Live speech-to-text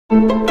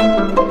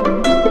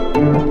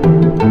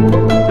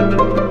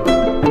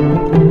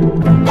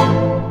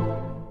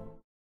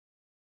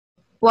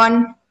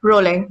One,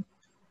 rolling.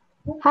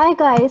 Hi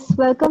guys,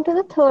 welcome to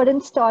the third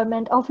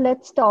installment of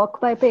Let's Talk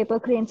by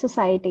Paper Crane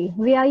Society.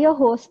 We are your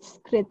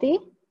hosts, Kriti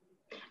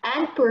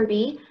and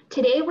Purvi.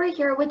 Today we're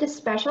here with a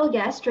special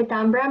guest,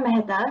 Ritambra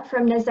Mehta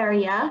from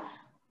Nazaria.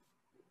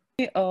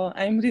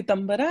 I'm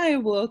Ritambara. I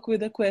work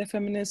with a queer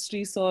feminist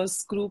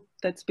resource group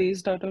that's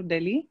based out of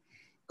Delhi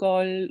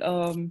called,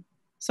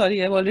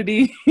 I've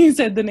already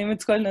said the name.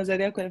 It's called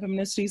Nazaria Queer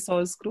Feminist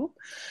Resource Group.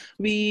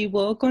 We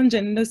work on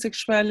gender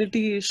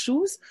sexuality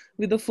issues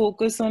with a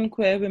focus on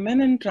queer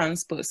women and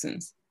trans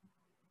persons.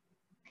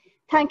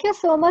 Thank you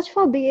so much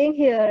for being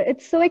here.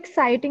 It's so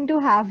exciting to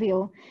have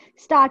you.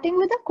 Starting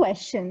with the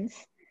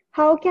questions.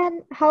 How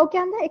can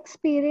the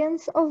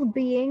experience of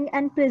being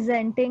and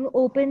presenting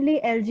openly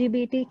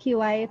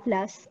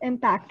LGBTQIA+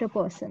 impact a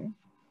person?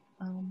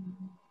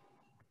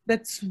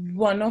 That's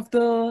one of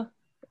the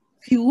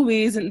few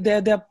ways, and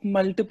there are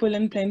multiple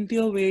and plenty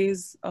of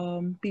ways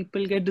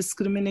people get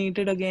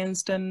discriminated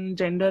against, and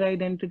gender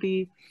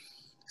identity,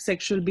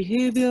 sexual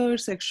behavior,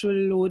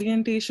 sexual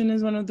orientation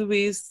is one of the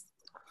ways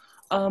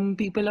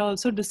people are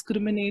also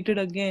discriminated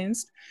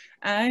against.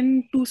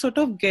 And to sort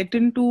of get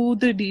into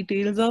the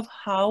details of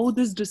how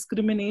this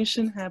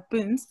discrimination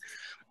happens,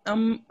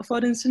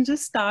 for instance,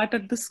 just start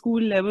at the school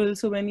level.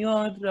 So when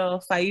you're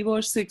 5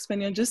 or 6,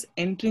 when you're just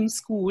entering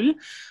school,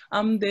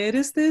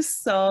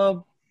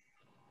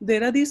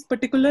 there are these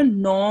particular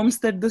norms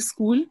that the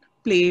school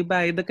play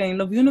by, the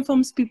kind of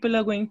uniforms people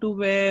are going to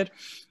wear.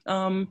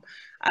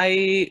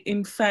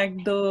 In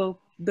fact,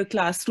 the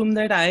classroom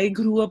that I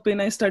grew up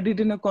in, I studied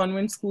in a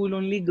convent school,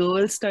 only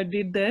girls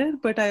studied there,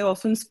 but I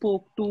often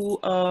spoke to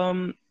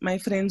my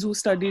friends who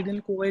studied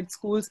in co-ed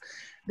schools.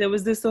 There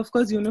was this, of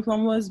course,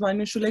 uniform was one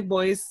issue, like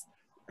boys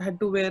had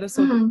to wear a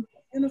certain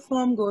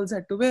uniform, girls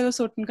had to wear a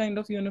certain kind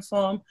of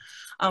uniform,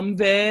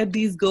 where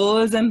these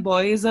girls and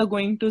boys are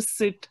going to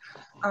sit,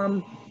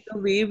 the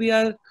way we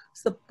are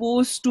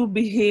supposed to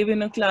behave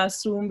in a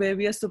classroom, where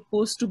we are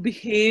supposed to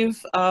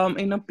behave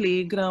in a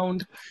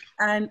playground.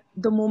 And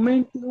the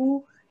moment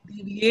you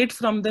deviate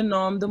from the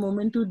norm, the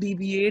moment you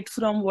deviate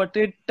from what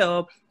it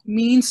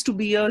means to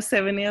be a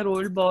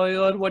 7-year-old boy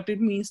or what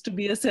it means to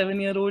be a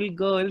 7-year-old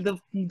girl,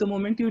 the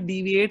moment you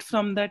deviate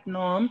from that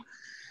norm,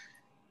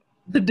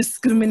 the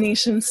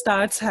discrimination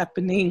starts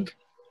happening.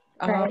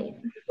 Right.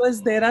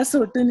 Because there are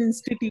certain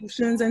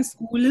institutions, and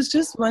school is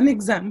just one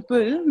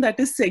example, that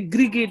is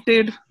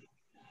segregated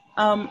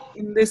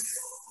in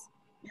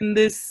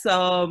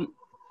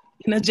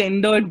a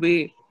gendered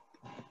way.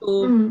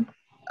 So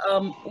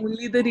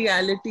only the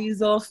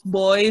realities of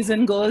boys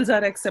and girls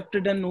are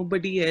accepted and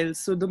nobody else.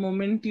 So the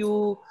moment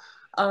you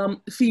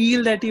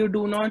feel that you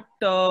do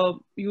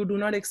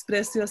not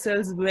express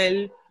yourselves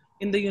well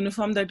in the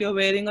uniform that you're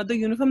wearing, or the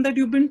uniform that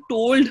you've been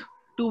told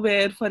to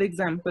wear, for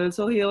example.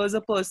 So here's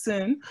a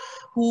person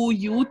who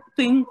you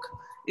think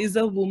is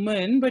a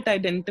woman but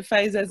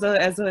identifies as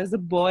a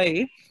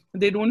boy.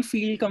 They don't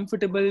feel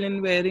comfortable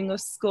in wearing a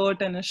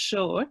skirt and a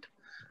shirt.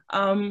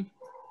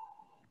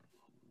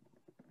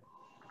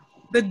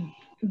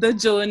 The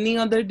journey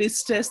or the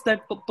distress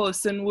that a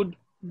person would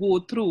go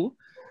through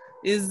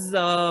is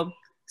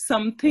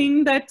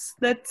something that's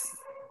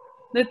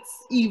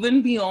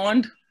even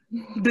beyond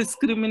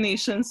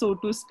discrimination, so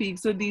to speak.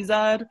 So these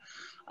are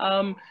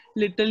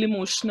little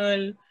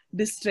emotional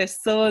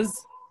distressors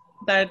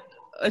that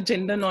a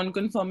gender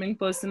non-conforming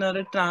person or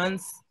a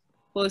trans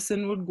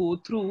person would go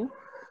through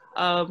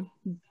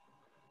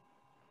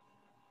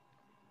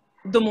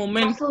the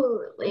moment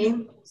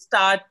you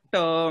start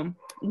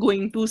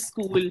going to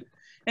school.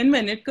 And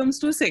when it comes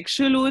to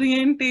sexual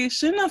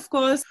orientation, of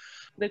course,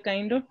 the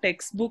kind of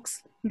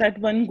textbooks that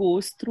one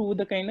goes through,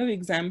 the kind of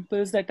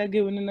examples that are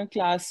given in a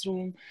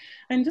classroom,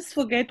 and just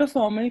forget a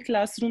formal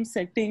classroom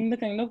setting, the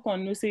kind of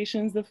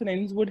conversations the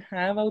friends would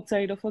have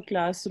outside of a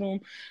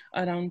classroom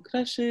around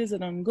crushes,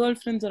 around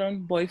girlfriends,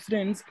 around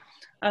boyfriends,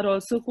 are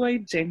also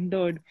quite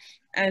gendered.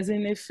 As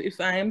in,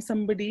 if I am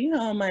somebody,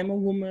 I'm a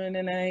woman,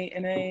 and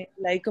I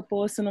like a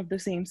person of the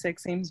same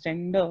sex, same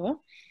gender,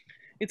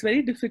 it's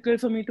very difficult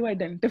for me to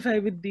identify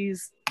with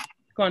these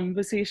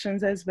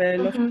conversations as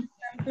well.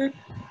 For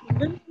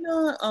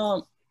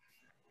example,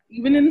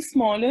 even in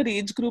smaller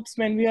age groups,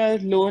 when we are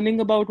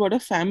learning about what a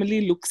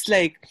family looks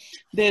like,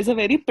 there's a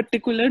very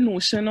particular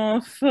notion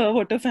of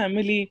what a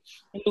family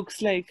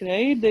looks like,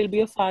 right? There'll be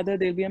a father,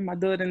 there'll be a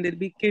mother, and there'll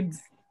be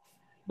kids.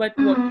 But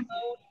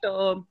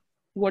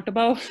what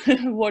about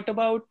what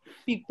about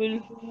people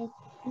who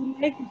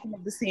like people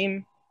of the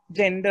same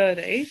gender,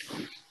 right?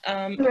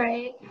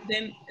 Right.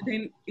 Then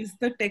is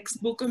the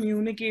textbook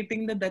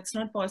communicating that that's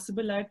not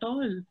possible at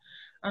all?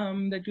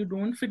 That you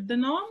don't fit the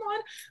norm,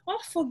 or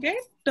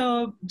forget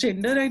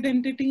gender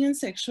identity and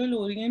sexual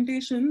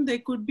orientation. There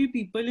could be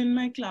people in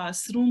my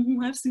classroom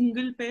who have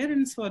single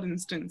parents, for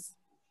instance.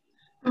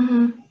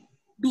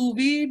 Do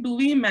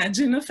we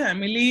imagine a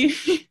family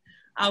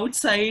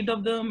outside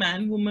of the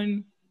man,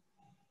 woman,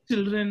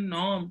 children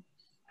norm?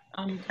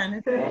 Can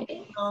it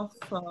think of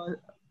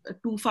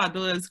two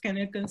fathers? Can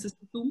it consist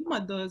of two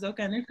mothers, or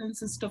can it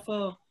consist of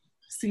a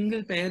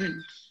single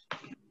parent?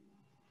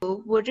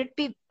 Would it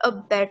be a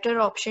better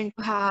option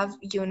to have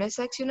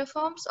unisex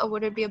uniforms, or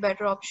would it be a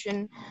better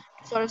option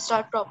to sort of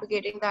start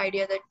propagating the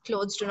idea that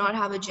clothes do not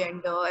have a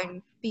gender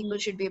and people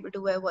should be able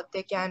to wear what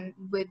they can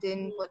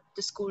within what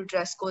the school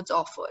dress codes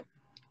offer?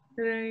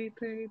 Right.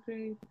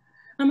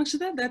 Now,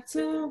 Akshita, that's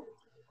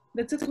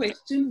a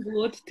question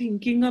worth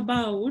thinking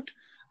about.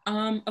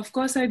 Of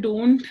course, I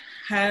don't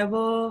have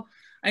a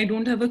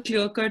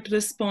clear-cut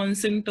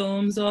response in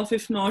terms of,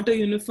 if not a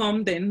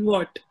uniform, then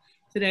what,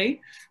 right?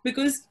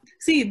 Because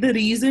see, the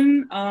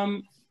reason,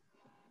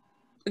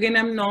 again,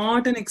 I'm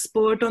not an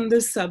expert on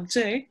this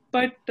subject,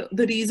 but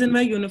the reason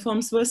why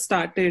uniforms were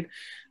started,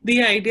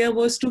 the idea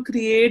was to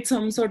create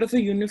some sort of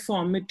a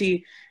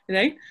uniformity,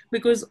 right?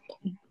 Because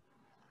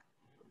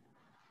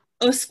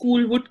a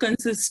school would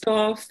consist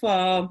of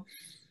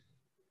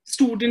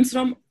students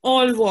from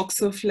all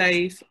walks of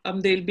life.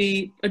 There'll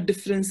be a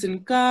difference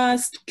in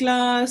caste,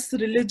 class,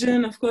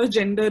 religion. Of course,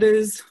 gender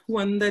is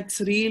one that's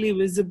really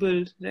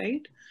visible,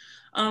 right?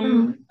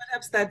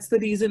 Perhaps that's the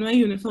reason why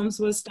uniforms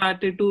were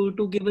started,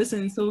 to give a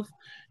sense of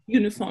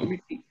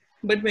uniformity.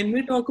 But when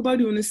we talk about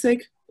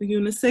unisex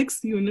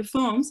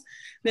uniforms,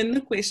 then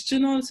the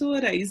question also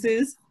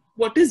arises,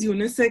 what is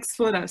unisex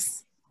for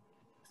us?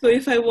 So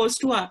if I were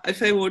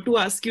to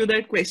ask you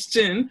that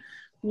question,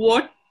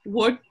 what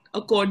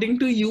according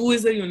to you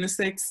is a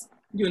unisex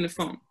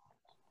uniform?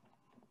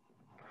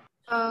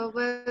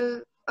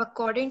 Well,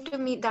 according to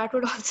me, that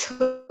would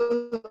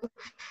also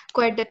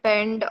quite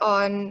depend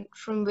on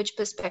from which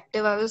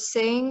perspective I was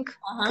saying.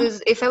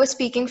 Because if I was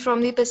speaking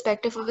from the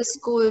perspective of a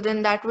school,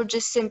 then that would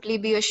just simply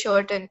be a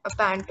shirt and a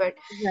pant. But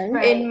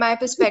in my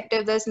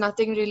perspective, there's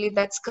nothing really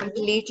that's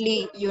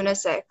completely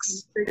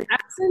unisex.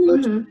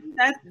 Absolutely.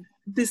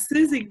 This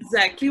is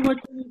exactly what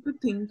we need to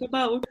think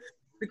about,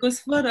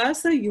 because for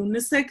us, a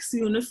unisex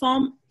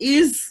uniform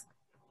is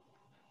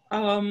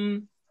a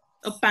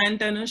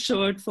pant and a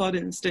shirt, for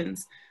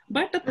instance.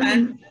 But a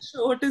pant and a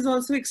shirt is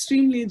also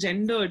extremely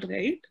gendered,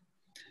 right?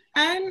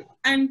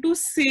 And to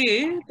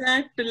say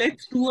that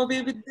let's do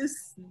away with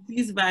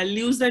these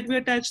values that we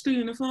attach to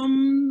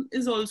uniform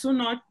is also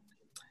not,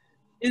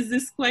 is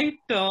this quite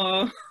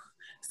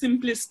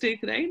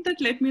simplistic, right?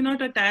 That let me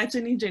not attach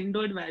any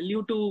gendered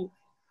value to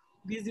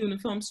these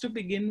uniforms to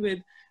begin with.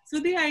 So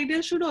the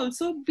idea should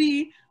also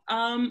be,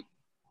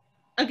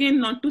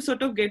 again, not to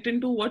sort of get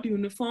into what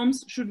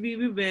uniforms should we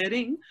be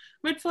wearing,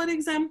 but for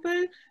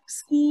example,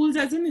 schools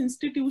as an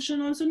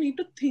institution also need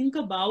to think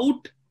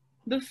about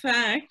the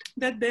fact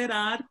that there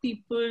are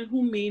people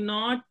who may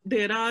not,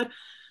 there are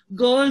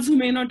girls who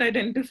may not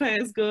identify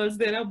as girls,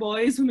 there are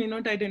boys who may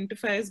not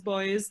identify as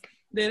boys,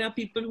 there are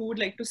people who would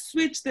like to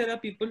switch, there are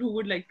people who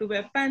would like to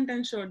wear pant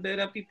and shirt, there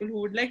are people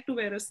who would like to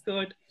wear a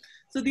skirt.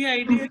 So the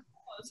idea is to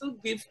also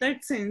give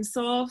that sense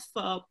of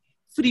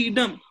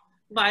freedom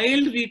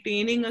while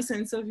retaining a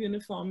sense of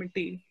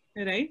uniformity,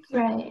 right?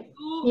 Right.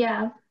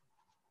 So,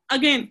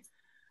 again,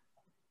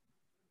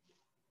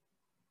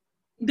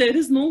 there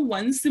is no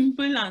one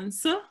simple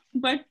answer,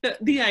 but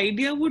the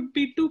idea would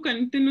be to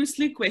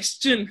continuously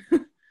question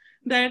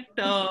that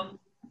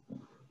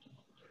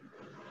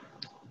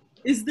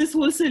is this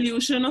whole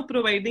solution of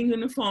providing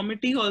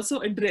uniformity also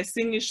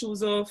addressing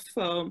issues of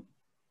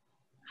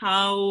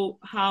how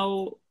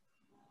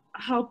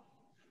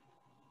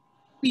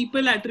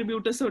people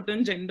attribute a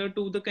certain gender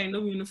to the kind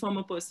of uniform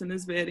a person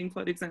is wearing.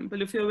 For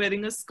example, if you're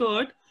wearing a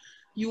skirt,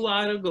 you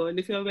are a girl.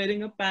 If you're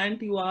wearing a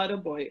pant, you are a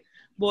boy.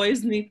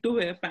 Boys need to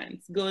wear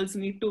pants. Girls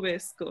need to wear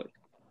skirt.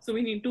 So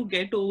we need to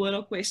get over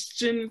or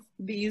question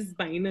these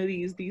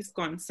binaries, these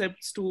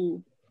concepts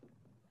to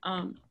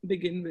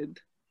begin with.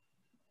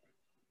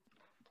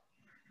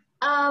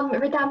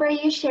 Ritambra,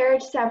 you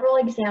shared several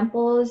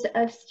examples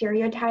of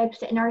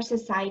stereotypes in our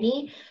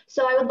society.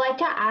 So I would like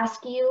to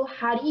ask you,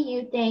 how do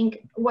you think,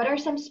 what are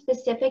some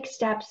specific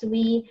steps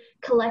we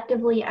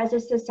collectively as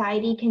a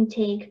society can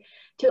take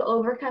to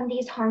overcome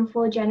these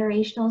harmful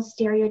generational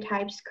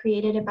stereotypes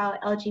created about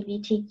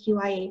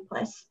LGBTQIA+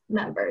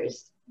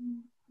 members?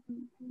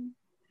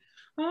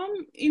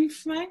 In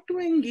fact, to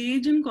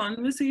engage in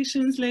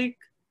conversations like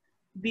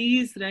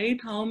these, right?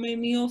 How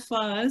many of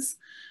us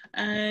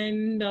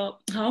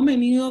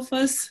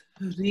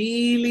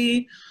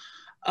really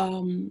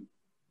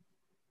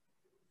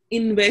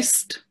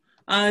invest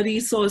our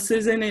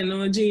resources and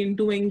energy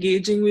into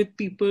engaging with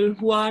people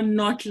who are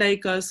not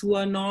like us, who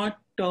are not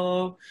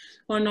from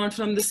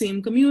the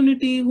same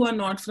community, who are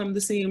not from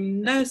the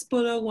same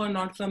diaspora, who are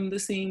not from the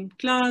same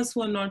class,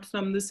 who are not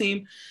from the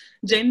same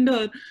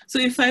gender. So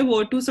if I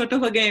were to sort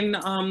of, again,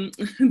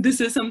 this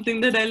is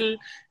something that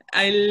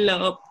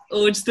I'll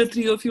urge the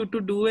three of you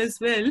to do as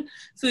well.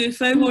 So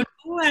if I were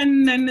to,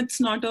 and it's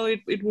not,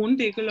 it won't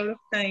take a lot of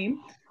time,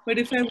 but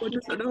if I were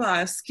to sort of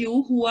ask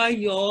you, who are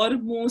your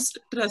most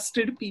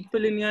trusted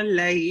people in your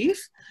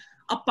life,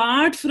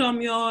 apart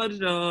from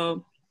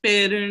your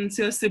parents,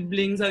 your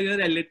siblings, or your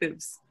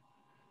relatives?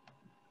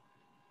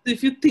 So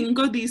if you think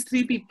of these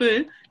three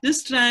people,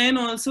 just try and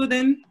also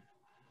then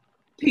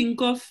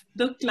think of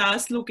the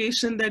class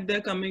location that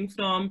they're coming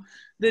from,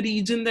 the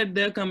region that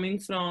they're coming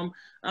from,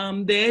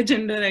 their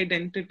gender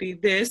identity,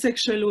 their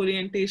sexual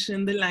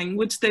orientation, the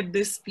language that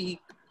they speak,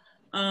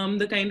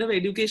 the kind of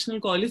educational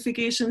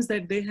qualifications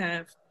that they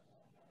have,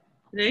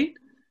 right?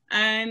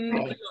 And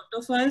Right. a lot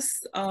of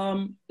us,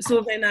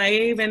 so when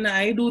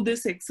I do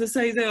this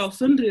exercise, I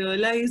often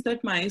realize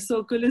that my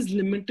circle is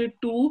limited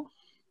to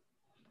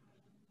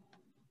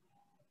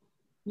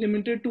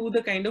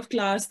the kind of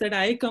class that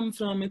I come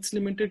from. It's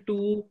limited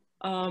to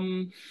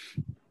the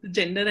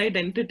gender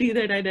identity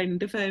that I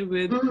identify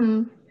with.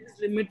 It's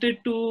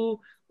limited to,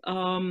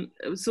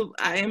 so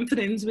I am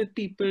friends with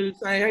people,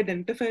 so I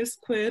identify as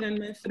queer, and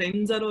my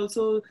friends are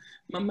also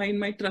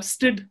my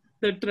trusted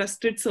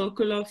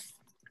circle of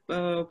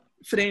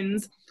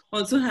friends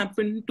also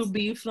happen to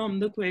be from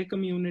the queer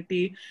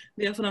community.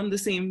 They are from the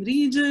same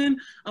region.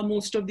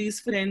 Most of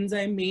these friends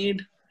I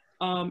made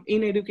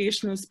in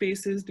educational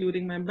spaces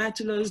during my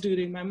bachelor's,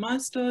 during my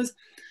master's.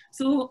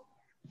 So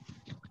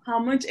how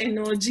much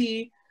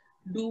energy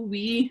do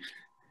we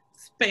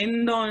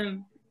spend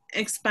on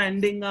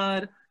expanding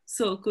our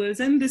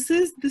circles? And this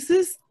is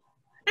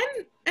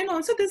and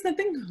also there's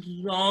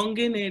nothing wrong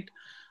in it.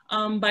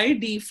 By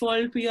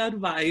default, we are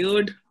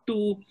wired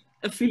to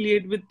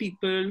affiliate with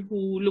people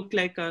who look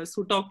like us,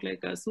 who talk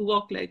like us, who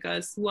walk like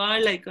us, who are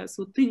like us,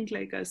 who think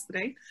like us,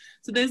 right?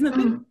 So there's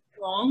nothing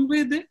wrong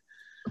with it,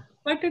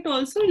 but it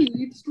also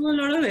leads to a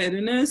lot of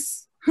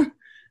erroneous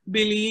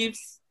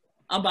beliefs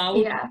about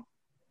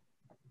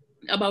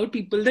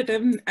people that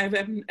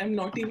I'm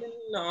not even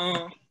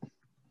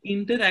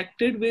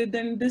interacted with,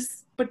 and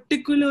this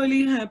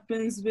particularly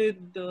happens with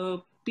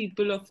the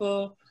people of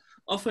a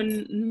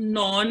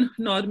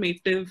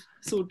non-normative,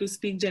 so to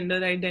speak,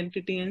 gender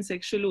identity and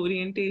sexual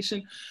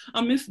orientation.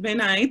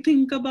 When I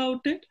think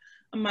about it,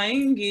 my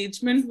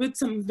engagement with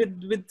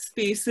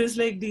spaces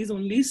like these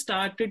only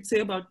started, say,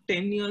 about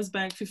 10 years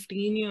back,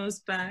 15 years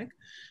back.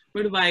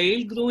 But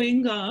while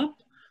growing up,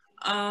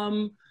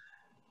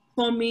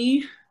 for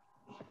me,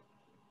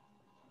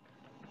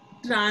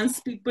 trans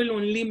people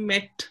only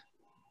meant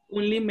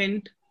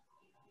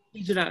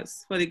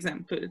hijras, for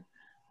example.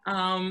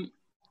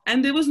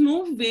 And there was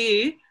no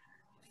way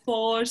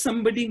for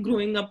somebody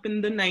growing up in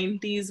the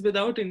 90s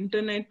without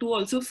internet to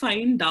also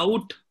find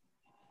out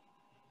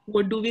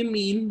what do we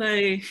mean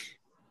by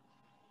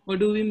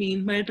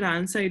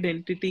trans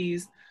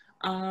identities.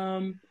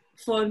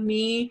 For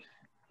me,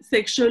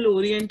 sexual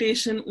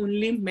orientation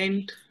only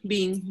meant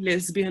being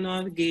lesbian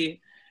or gay.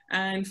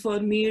 And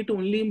for me, it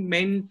only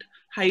meant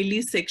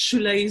highly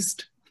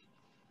sexualized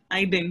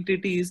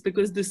identities,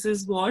 because this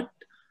is what,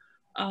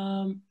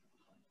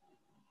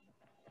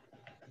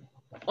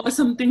 or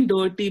something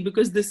dirty,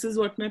 because this is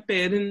what my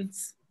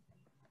parents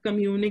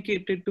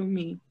communicated to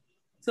me.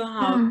 So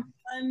how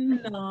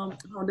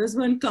does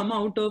one come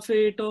out of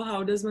it, or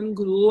how does one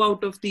grow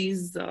out of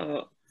these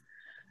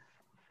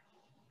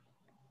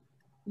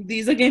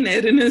again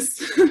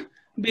erroneous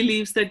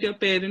beliefs that your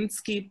parents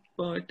keep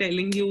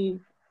telling you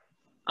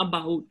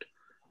about?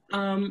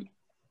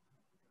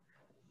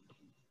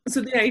 So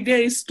the idea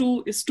is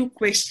to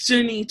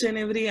question each and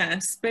every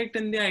aspect,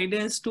 and the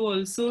idea is to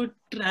also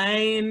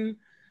try and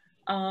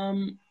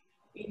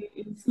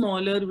in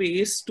smaller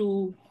ways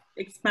to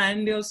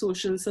expand your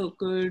social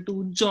circle,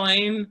 to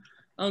join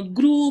a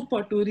group,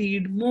 or to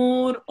read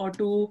more, or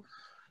to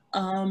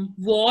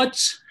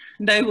watch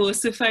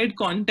diversified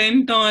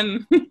content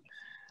on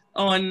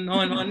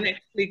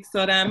Netflix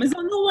or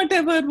Amazon, or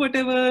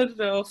whatever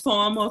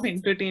form of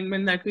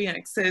entertainment that we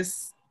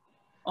access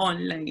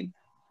online.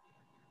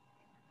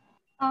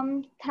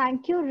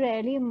 Thank you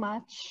really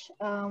much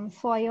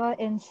for your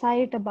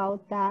insight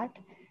about that.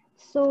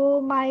 So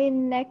my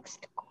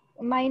next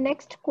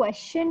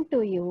question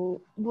to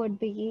you would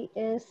be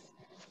is,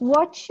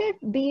 what should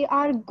be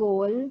our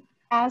goal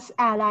as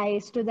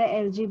allies to the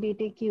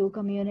LGBTQ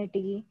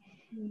community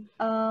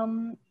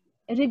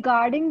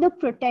regarding the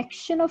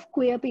protection of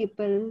queer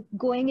people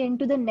going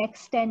into the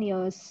next 10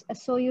 years?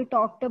 So you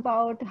talked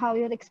about how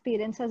your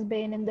experience has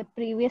been in the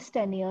previous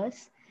 10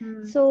 years.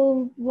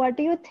 So what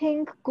do you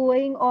think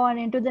going on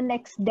into the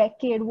next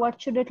decade? What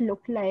should it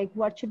look like?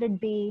 What should it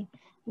be?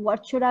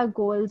 What should our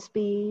goals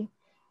be?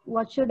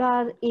 What should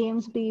our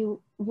aims be?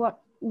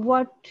 What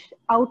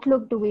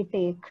outlook do we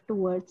take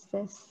towards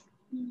this?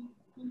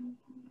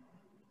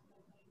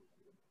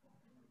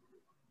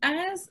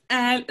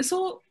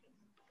 So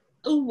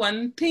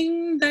one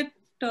thing that,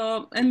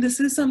 and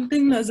this is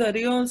something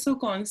Nazaria also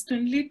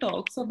constantly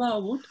talks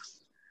about,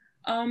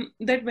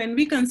 that when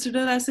we consider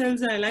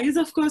ourselves allies,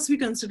 of course we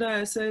consider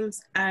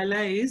ourselves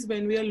allies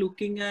when we are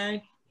looking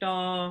at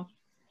the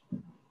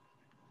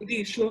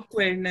issue of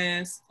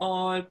queerness,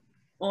 or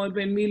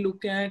when we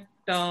look at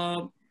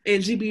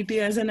LGBT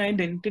as an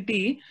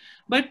identity,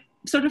 but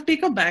sort of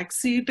take a back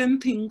seat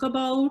and think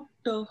about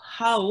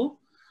how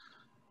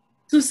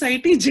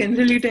society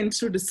generally tends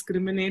to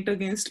discriminate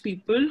against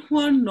people who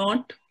are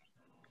not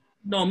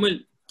normal,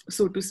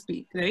 so to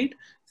speak, right?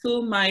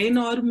 So my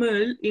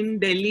normal in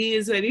Delhi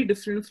is very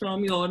different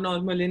from your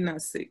normal in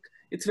Nasik.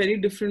 It's very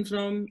different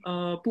from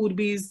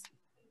Purbi's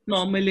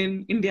normal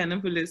in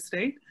Indianapolis,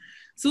 right?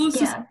 So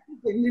society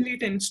generally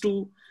tends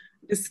to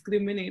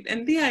discriminate,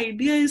 and the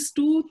idea is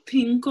to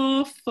think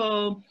of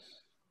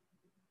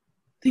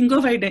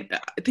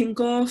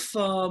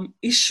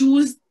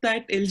issues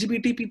that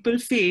LGBT people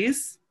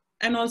face,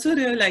 and also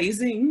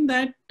realizing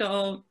that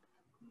the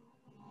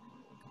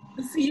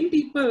same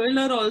people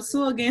are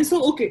also against.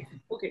 So okay,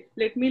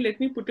 let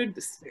me put it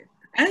this way: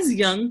 as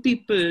young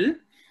people,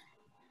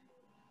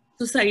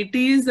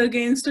 society is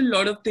against a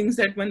lot of things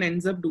that one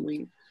ends up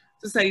doing.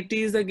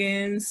 Society is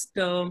against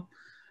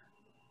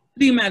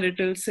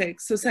premarital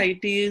sex.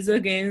 Society is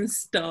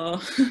against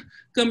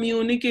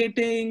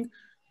communicating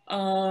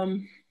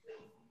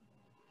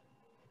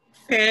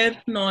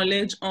fair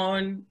knowledge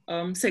on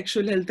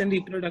sexual health and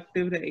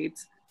reproductive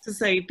rights.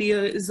 Society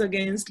is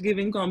against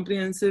giving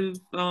comprehensive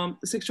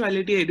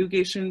sexuality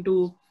education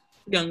to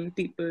young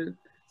people.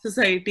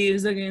 Society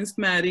is against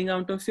marrying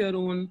out of your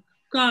own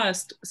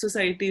caste.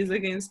 Society is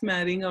against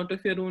marrying out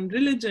of your own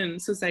religion.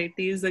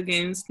 Society is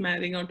against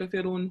marrying out of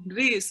your own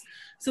race.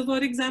 So for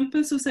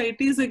example,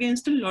 society is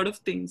against a lot of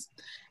things.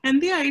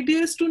 And the idea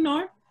is to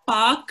not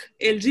park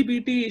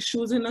LGBT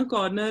issues in a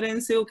corner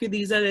and say, okay,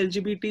 these are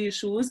LGBT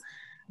issues.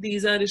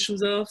 These are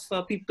issues of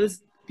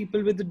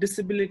people with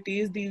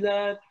disabilities. These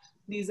are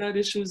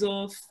issues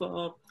of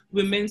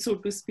women, so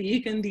to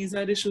speak, and these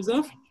are issues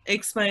of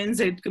X, Y, and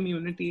Z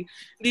community.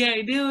 The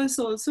idea is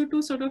also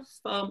to sort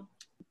of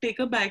take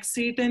a back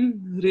seat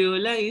and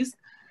realize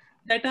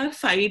that our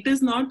fight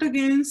is not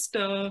against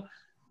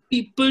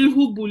people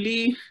who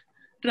bully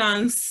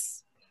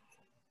trans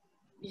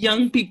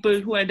young people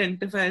who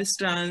identify as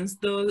trans.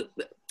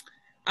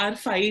 Our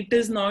fight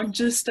is not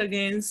just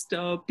against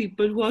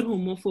people who are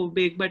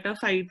homophobic, but our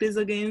fight is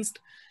against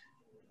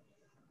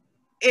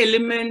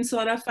elements,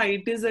 or our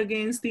fight is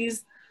against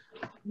these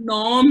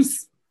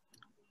norms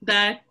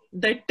that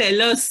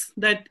tell us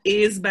that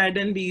A is bad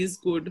and B is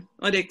good,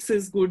 or X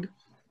is good,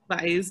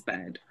 Y is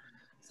bad.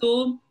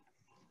 So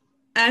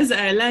as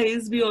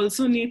allies, we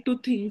also need to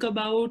think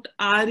about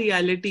our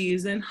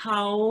realities and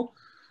how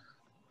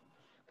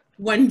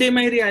one day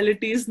my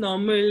reality is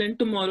normal and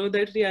tomorrow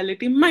that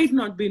reality might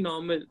not be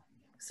normal.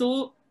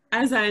 So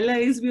as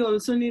allies, we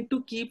also need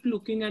to keep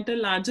looking at a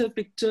larger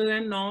picture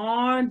and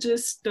not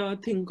just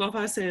think of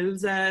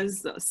ourselves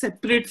as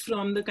separate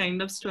from the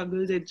kind of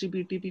struggles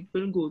LGBT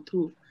people go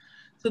through.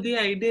 So the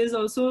idea is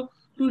also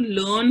to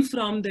learn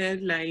from their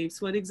lives.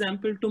 For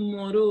example,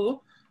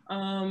 tomorrow,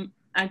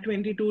 at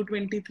 22,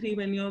 23,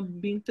 when you're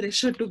being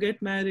pressured to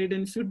get married,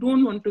 and if you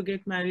don't want to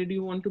get married,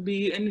 you want to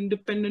be an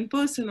independent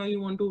person, or you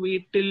want to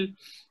wait till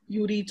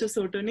you reach a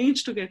certain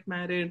age to get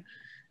married.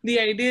 The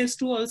idea is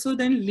to also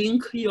then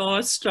link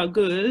your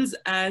struggles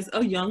as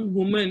a young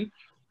woman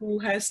who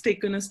has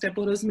taken a step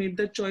or has made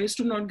the choice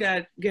to not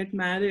get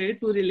married,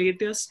 to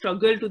relate your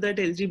struggle to that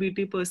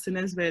LGBT person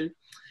as well.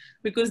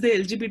 Because the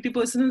LGBT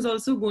person is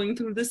also going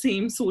through the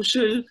same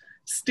social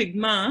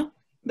stigma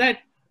that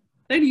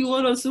you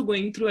are also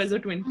going through as a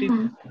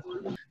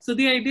 20-year-old. So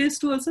the idea is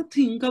to also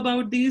think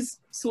about these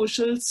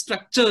social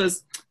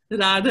structures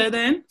rather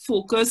than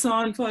focus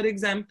on, for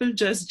example,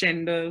 just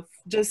gender,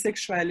 just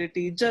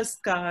sexuality,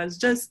 just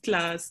caste, just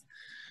class.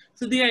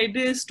 So the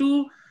idea is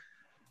to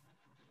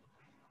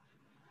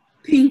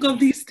think of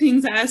these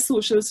things as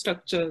social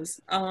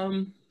structures.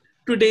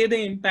 Today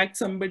they impact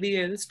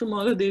somebody else,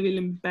 tomorrow they will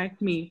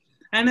impact me.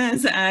 And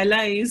as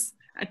allies,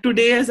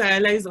 today as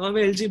allies of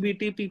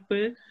LGBT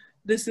people,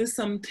 this is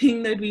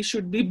something that we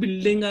should be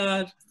building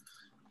our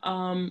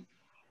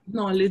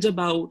knowledge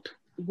about.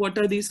 What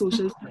are these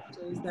social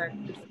structures that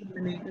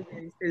discriminate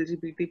against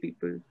LGBT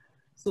people?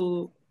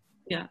 So,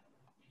 yeah.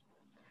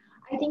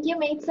 I think you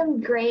made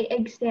some great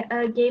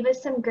gave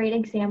us some great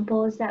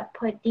examples that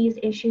put these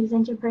issues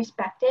into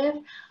perspective.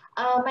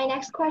 My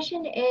next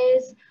question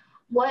is,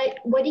 what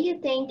do you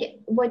think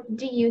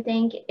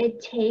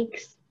it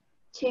takes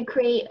to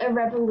create a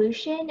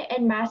revolution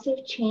and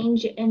massive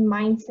change in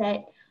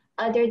mindset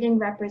other than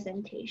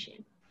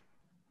representation?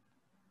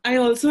 I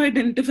also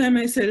identify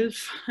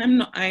myself,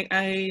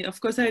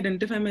 of course I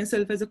identify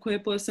myself as a queer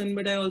person,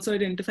 but I also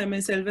identify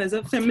myself as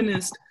a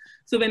feminist.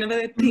 So whenever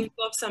I think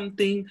of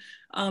something,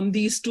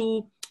 these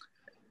two,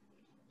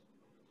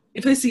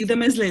 if I see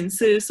them as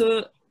lenses,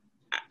 so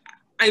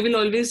I will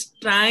always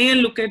try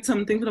and look at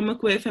something from a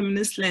queer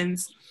feminist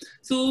lens.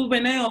 So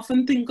when I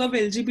often think of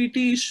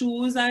LGBT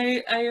issues,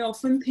 I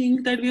often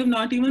think that we have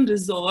not even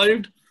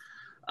resolved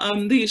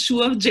the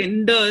issue of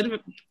gender,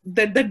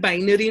 that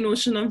binary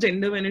notion of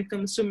gender when it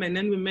comes to men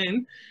and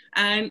women.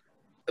 And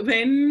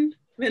when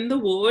the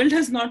world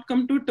has not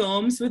come to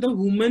terms with a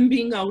woman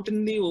being out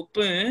in the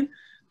open,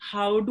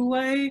 how do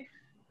I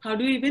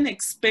even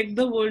expect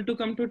the world to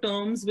come to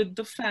terms with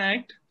the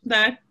fact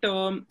that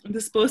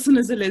this person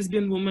is a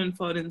lesbian woman,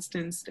 for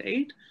instance,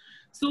 right?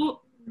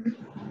 So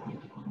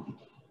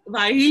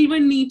while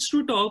one needs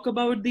to talk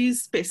about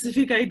these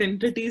specific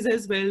identities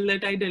as well,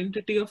 that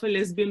identity of a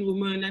lesbian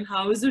woman, and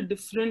how is it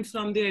different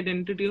from the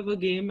identity of a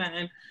gay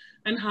man,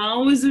 and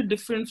how is it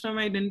different from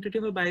identity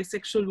of a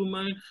bisexual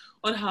woman,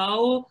 or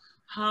how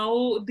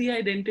how the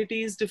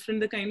identity is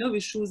different, the kind of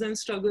issues and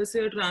struggles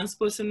a trans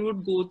person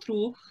would go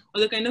through,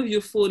 or the kind of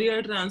euphoria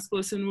a trans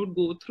person would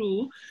go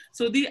through.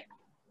 So the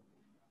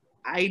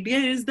idea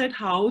is that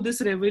how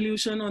this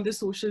revolution or the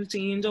social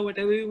change or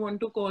whatever you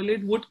want to call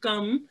it would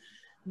come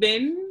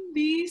when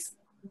we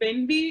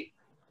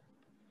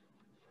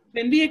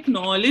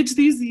acknowledge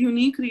these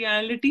unique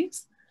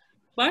realities,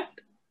 but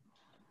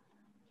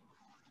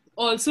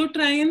also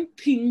try and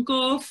think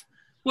of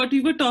what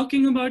we were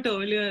talking about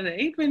earlier,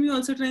 right? When we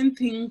also try and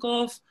think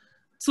of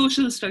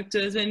social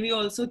structures, when we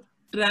also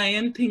try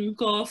and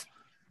think of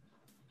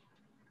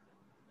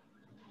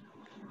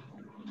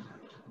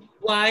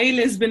why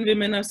lesbian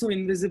women are so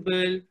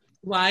invisible,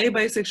 why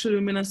bisexual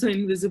women are so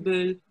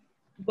invisible,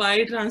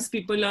 why trans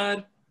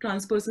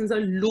persons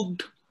are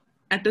looked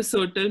at a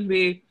certain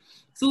way.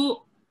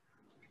 So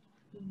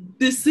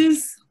this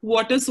is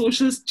what a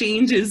social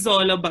change is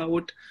all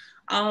about.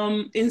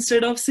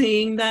 Instead of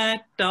saying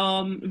that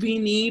we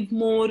need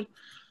more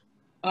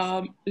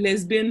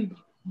lesbian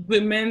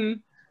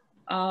women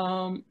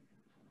in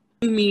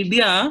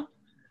media,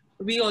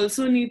 we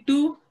also need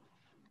to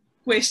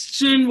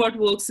question what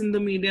works in the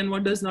media and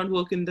what does not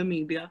work in the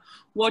media.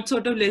 What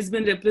sort of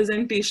lesbian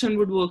representation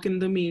would work in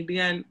the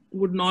media and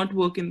would not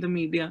work in the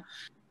media.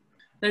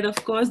 That of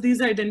course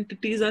these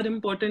identities are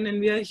important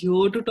and we are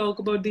here to talk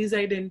about these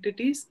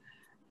identities,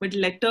 but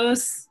let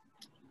us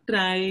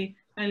try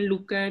and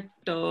look at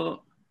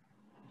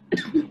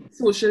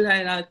social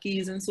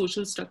hierarchies and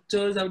social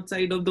structures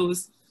outside of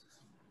those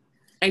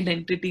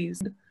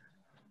identities.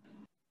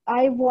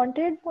 I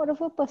wanted more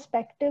of a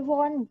perspective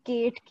on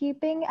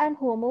gatekeeping and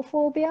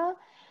homophobia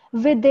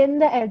within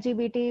the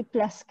LGBT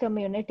plus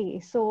community.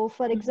 So,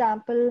 for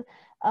example,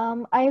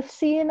 I've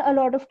seen a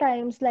lot of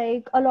times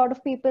like a lot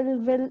of people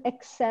will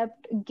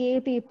accept gay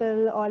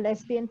people or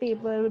lesbian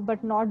people,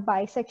 but not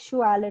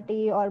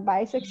bisexuality, or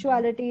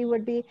bisexuality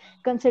would be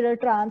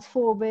considered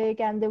transphobic,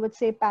 and they would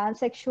say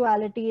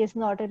pansexuality is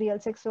not a real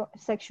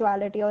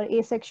sexuality, or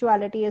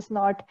asexuality is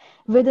not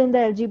within the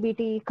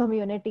LGBT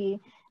community.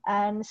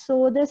 And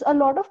so there's a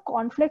lot of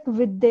conflict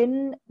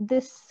within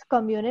this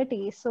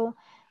community. So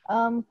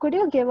could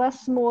you give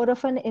us more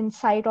of an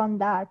insight on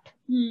that?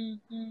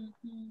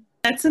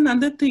 That's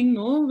another thing,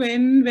 no?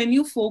 When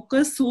you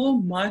focus so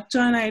much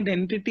on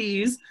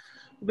identities,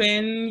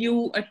 when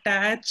you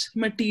attach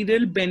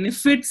material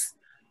benefits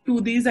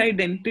to these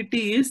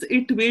identities,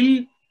 it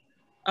will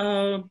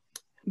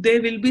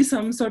there will be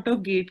some sort of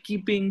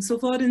gatekeeping. So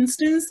for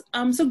instance,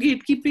 so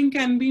gatekeeping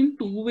can be in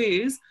two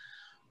ways.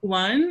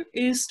 One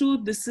is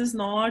this is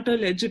not a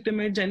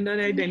legitimate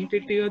gender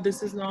identity, or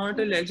this is not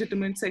a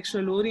legitimate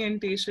sexual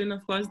orientation.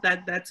 Of course,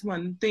 that's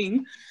one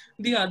thing.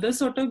 The other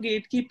sort of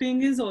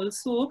gatekeeping is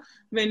also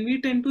when we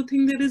tend to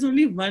think there is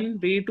only one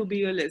way to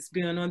be a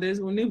lesbian, or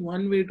there's only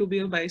one way to be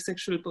a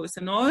bisexual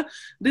person, or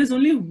there's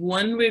only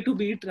one way to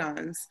be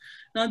trans.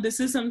 Now, this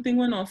is something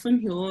one often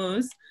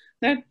hears,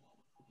 that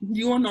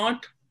you are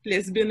not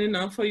lesbian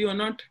enough, or you're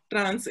not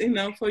trans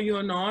enough, or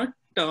you're not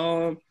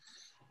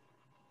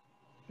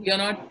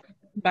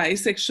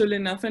bisexual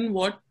enough. And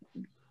what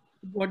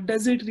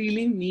does it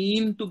really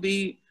mean to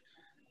be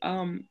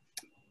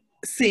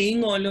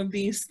saying all of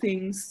these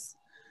things?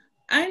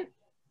 And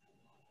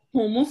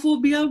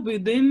homophobia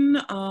within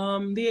the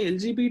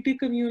LGBT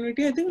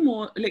community, I think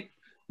more like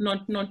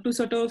not to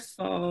sort of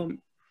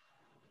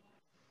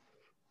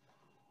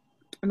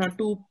not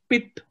to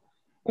pit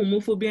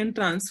homophobia and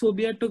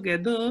transphobia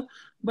together,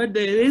 but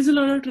there is a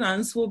lot of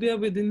transphobia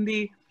within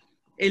the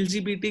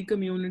LGBT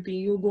community.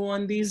 You go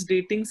on these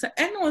dating sites,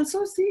 and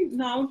also see,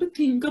 now to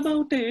think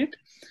about it,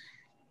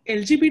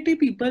 LGBT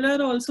people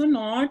are also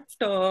not,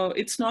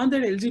 it's not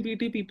that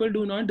LGBT people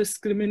do not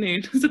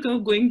discriminate. So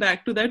going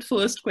back to that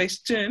first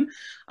question,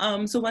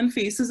 so one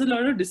faces a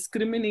lot of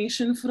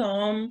discrimination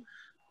from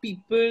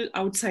people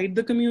outside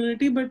the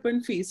community, but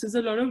one faces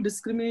a lot of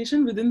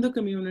discrimination within the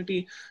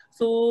community.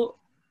 So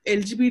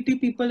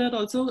LGBT people are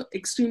also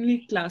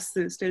extremely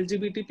classist.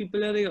 LGBT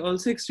people are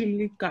also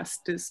extremely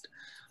casteist.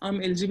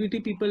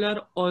 LGBT people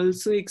are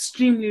also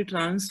extremely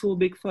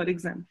transphobic, for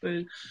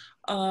example.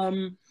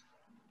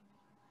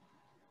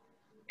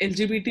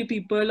 LGBT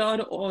people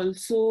are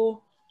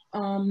also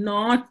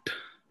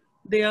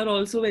they are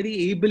also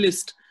very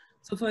ableist.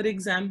 So for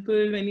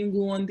example, when you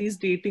go on these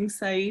dating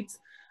sites,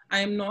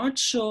 I'm not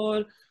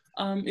sure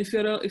if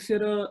you're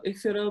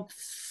a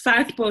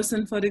fat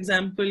person, for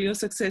example, your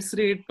success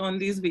rate on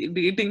these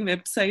dating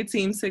websites,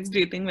 same-sex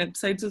dating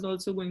websites, is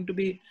also going to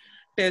be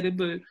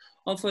terrible.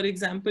 Or for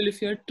example, if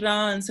you're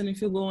trans and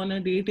if you go on a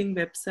dating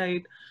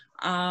website,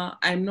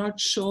 I'm not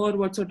sure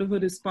what sort of a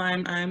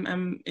response.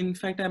 In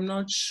fact, I'm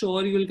not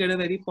sure you'll get a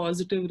very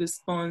positive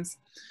response.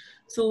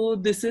 So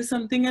this is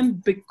something,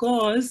 and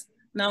because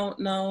now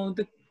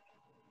the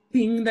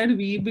thing that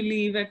we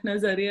believe at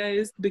Nazaria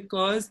is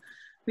because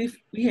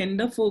we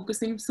end up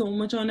focusing so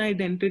much on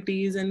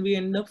identities, and we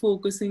end up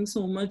focusing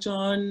so much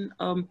on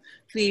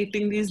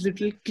creating these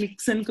little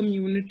cliques and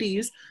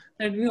communities,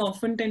 that we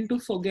often tend to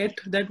forget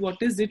that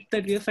what is it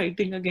that we are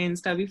fighting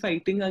against. Are we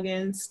fighting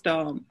against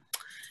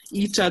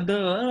each other,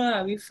 or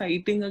are we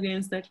fighting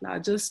against that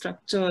larger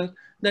structure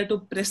that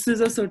oppresses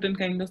a certain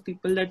kind of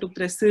people, that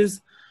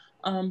oppresses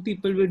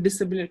people with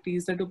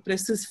disabilities, that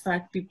oppresses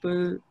fat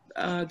people,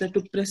 that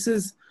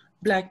oppresses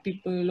Black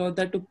people, or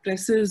that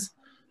oppresses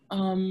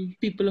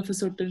people of a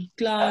certain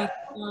class,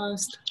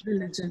 caste,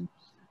 religion.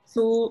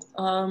 So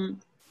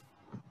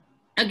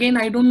again,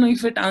 I don't know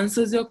if it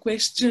answers your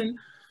question,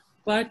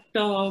 but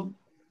of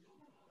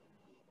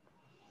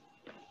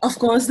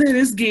course there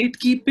is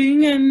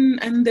gatekeeping,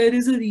 and there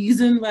is a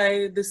reason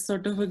why this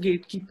sort of a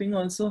gatekeeping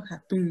also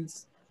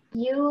happens.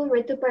 You,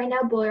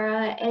 Rituparna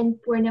Bora, and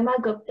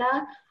Purnima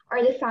Gupta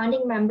are the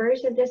founding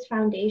members of this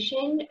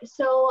foundation.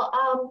 So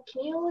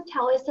can you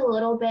tell us a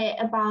little bit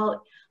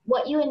about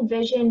what you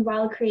envisioned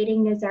while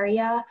creating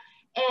Nazariya?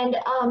 And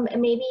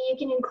maybe you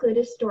can include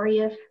a story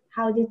of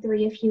how the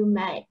three of you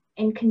met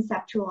and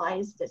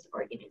conceptualized this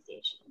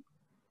organization.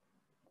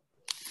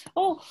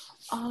 Oh,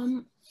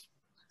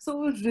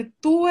 so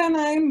Ritu and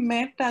I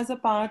met as a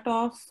part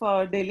of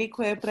Delhi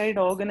Queer Pride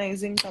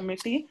Organizing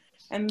Committee,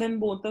 and then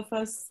both of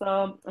us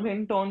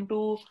went on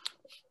to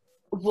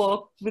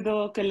work with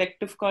a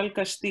collective called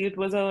Kashti. It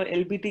was a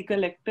LBT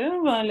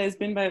collective,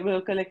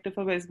 a collective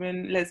of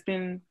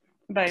lesbian,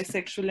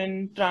 bisexual,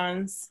 and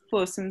trans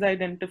persons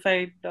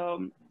identified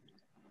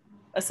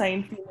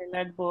assigned female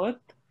at birth.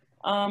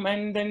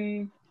 And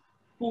then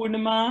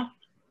Purnima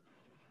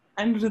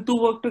and Ritu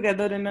worked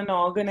together in an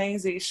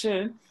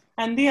organization.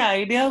 And the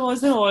idea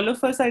was that all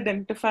of us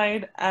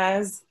identified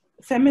as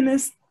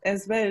feminists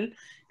as well.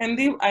 And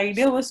the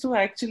idea was to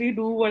actually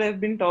do what I've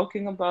been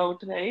talking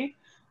about, right?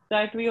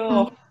 That we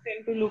often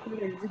tend to look at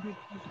LGBT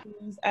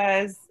issues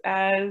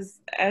as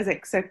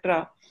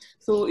etc.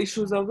 So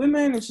issues of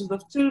women, issues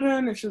of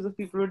children, issues of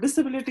people with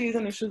disabilities,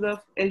 and issues of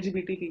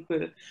LGBT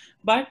people.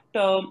 But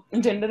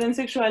gender and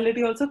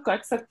sexuality also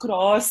cuts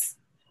across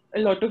a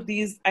lot of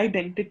these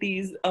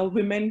identities.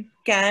 Women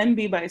can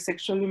be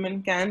bisexual,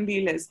 women can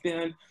be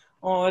lesbian,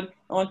 or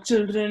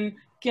children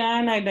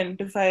can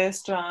identify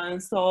as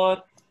trans,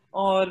 or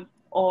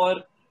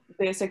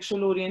their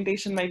sexual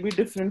orientation might be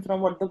different from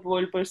what the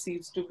world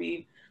perceives to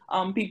be.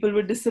 People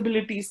with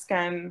disabilities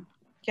can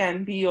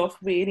be of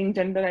varying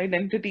gender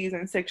identities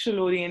and sexual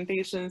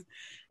orientations.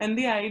 And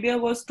the idea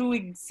was to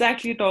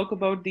exactly talk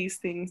about these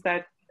things,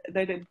 that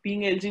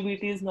being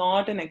LGBT is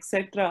not an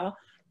etc.,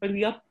 but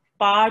we are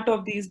part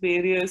of these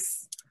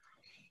various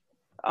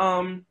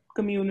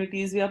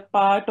communities. We are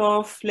part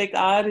of, like,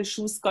 our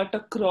issues cut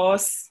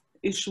across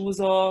issues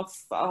of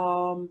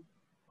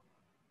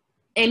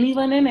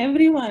anyone and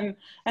everyone.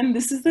 And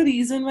this is the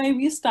reason why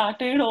we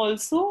started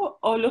also,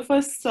 all of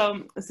us,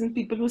 since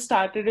people who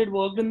started it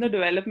worked in the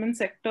development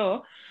sector,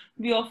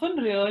 we often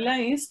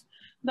realized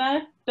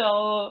that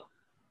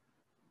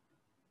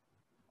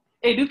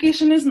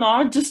education is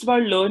not just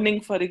about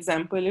learning, for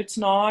example. It's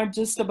not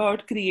just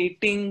about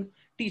creating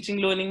teaching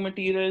learning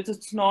materials.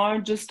 It's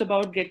not just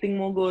about getting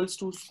more girls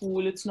to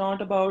school. It's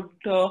not about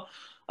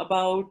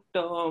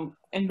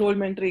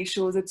enrollment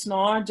ratios. It's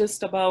not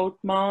just about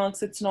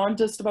marks. It's not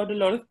just about a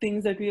lot of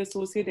things that we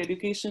associate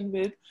education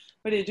with.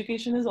 But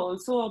education is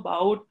also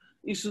about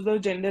issues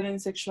of gender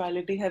and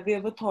sexuality. Have we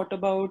ever thought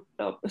about?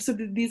 So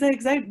these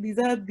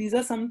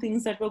are some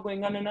things that were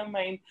going on in our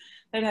mind.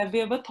 That have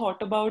we ever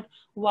thought about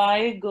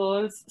why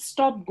girls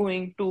stop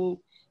going to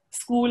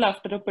school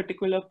after a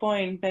particular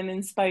point, and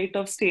in spite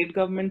of state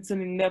governments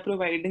in India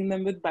providing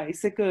them with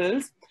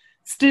bicycles,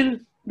 still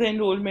the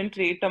enrollment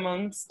rate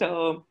amongst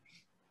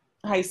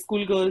high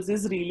school girls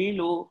is really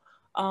low.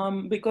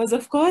 Because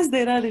of course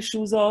there are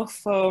issues of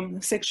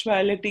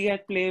sexuality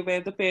at play, where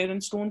the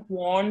parents don't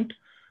want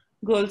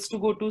girls to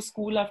go to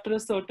school after a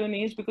certain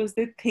age because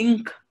they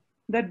think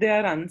that they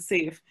are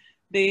unsafe.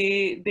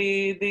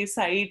 They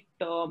cite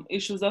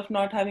issues of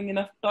not having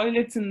enough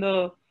toilets in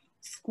the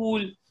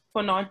school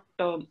for not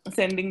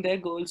sending their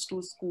girls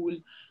to school.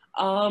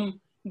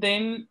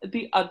 Then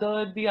the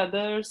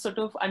other sort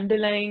of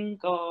underlying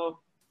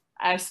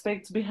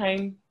aspects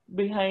behind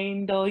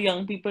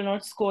young people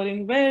not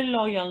scoring well,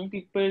 or young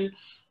people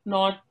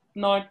not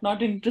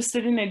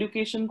interested in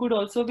education, could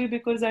also be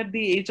because at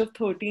the age of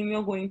 13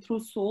 you're going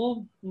through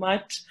so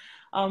much.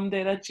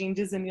 There are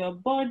changes in your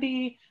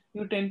body.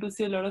 You tend to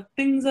see a lot of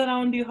things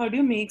around you. How do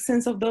you make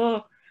sense of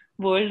the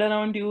world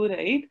around you,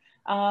 right?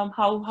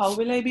 How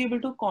will I be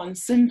able to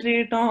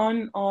concentrate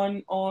on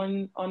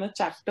a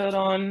chapter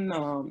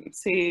on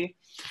say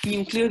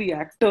nuclear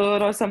reactor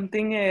or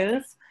something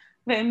else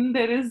when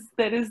there is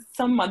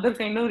some other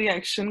kind of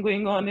reaction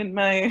going on in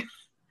my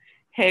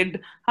head?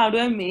 How do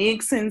I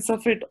make sense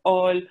of it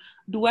all?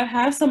 Do I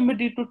have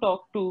somebody to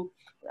talk to?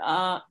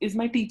 Is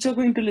my teacher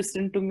going to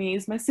listen to me?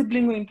 Is my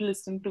sibling going to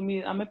listen to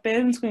me? Are my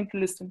parents going to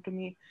listen to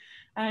me?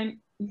 And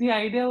the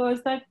idea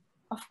was that,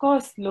 of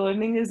course,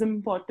 learning is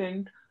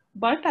important,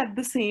 but at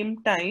the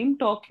same time,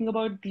 talking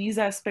about these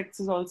aspects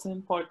is also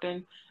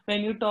important.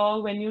 When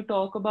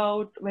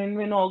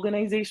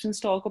organizations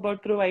talk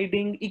about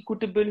providing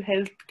equitable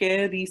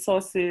healthcare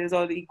resources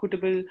or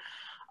equitable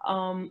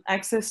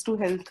access to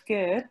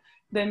healthcare,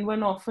 then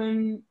one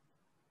often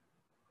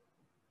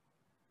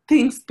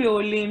things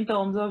purely in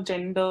terms of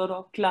gender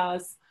or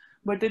class,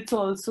 but it's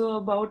also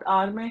about,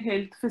 are my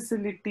health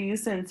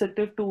facilities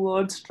sensitive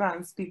towards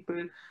trans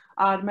people?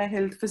 Are my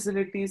health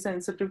facilities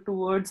sensitive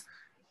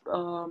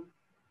um,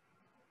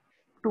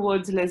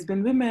 towards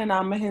lesbian women?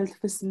 Are my health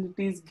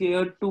facilities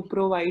geared to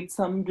provide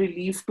some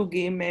relief to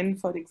gay men,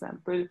 for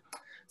example?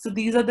 So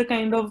these are the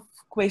kind of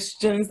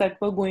questions that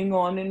were going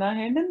on in our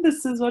head, and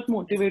this is what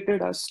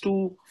motivated us to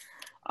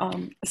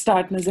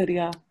start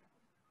Nazariya.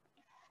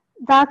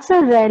 That's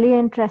a really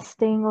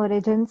interesting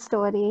origin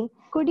story.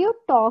 Could you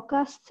talk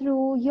us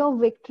through your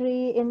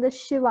victory in the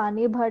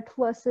Shivani Bhatt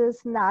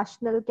versus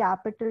National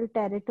Capital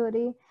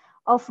Territory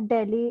of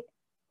Delhi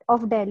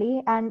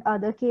and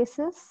other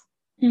cases?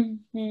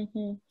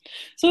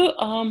 So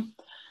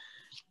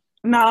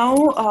now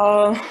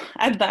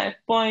at that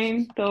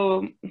point,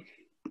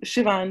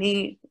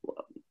 Shivani,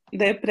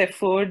 they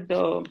preferred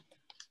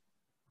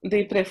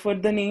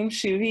the name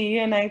Shivi,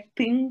 and I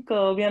think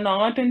we are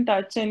not in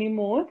touch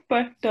anymore.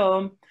 But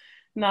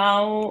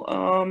now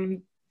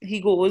he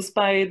goes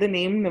by the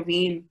name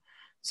Naveen.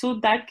 So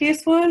that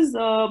case was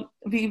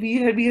we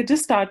had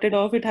just started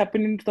off. It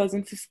happened in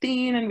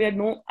 2015, and we had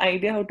no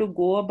idea how to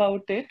go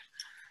about it.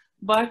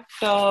 But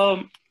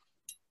so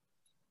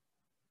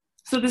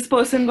this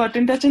person got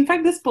in touch. In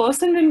fact, this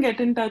person didn't get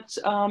in touch.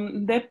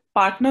 Their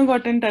partner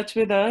got in touch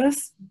with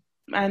us,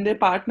 and their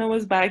partner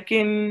was back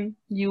in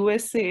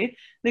USA.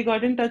 They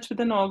got in touch with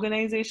an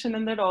organization,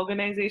 and that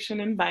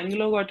organization in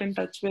Bangalore got in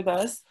touch with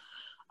us.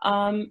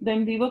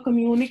 Then we were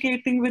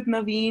communicating with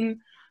Naveen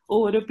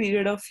over a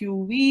period of few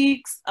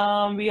weeks.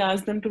 We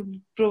asked them to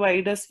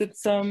provide us with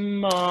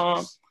some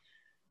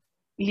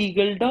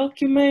legal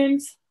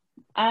documents,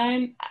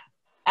 and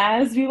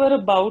as we were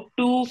about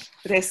to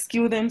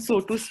rescue them,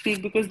 so to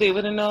speak, because they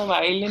were in a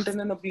violent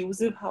and an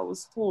abusive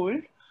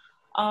household,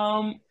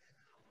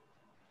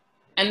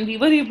 and we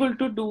were able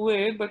to do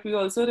it, but we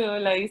also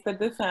realized that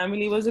the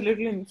family was a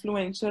little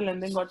influential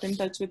and then got in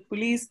touch with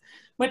police.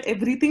 But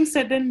everything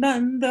said and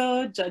done,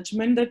 the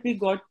judgment that we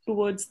got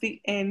towards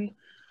the end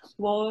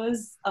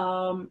was,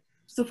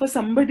 so for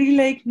somebody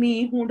like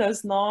me who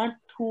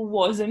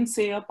wasn't,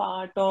 say, a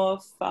part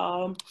of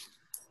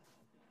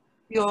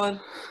your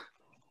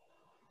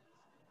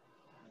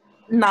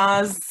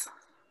NAS,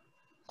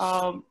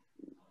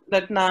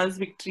 that NAS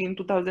victory in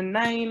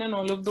 2009 and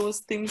all of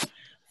those things,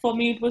 for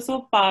me it was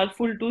so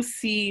powerful to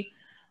see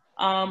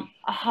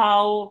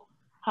how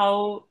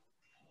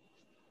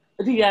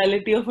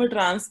reality of a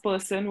trans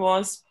person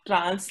was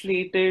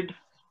translated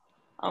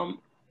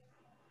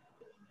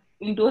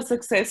into a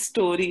success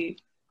story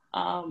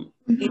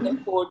in a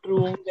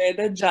courtroom, where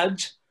the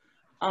judge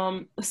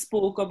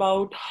spoke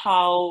about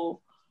how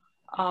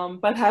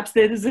perhaps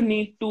there is a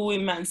need to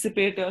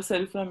emancipate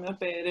yourself from your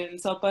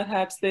parents, or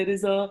perhaps there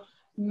is a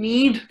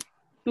need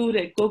to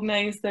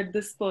recognize that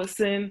this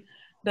person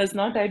does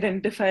not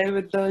identify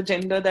with the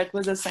gender that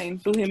was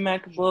assigned to him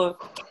at birth.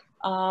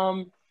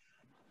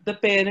 The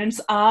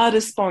parents are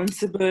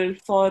responsible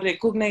for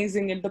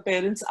recognizing it. The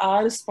parents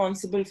are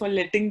responsible for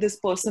letting this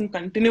person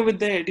continue with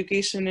their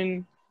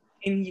education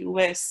in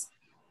US.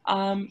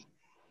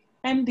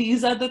 And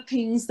these are the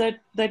things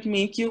that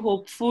make you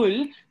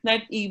hopeful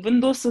that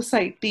even though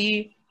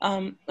society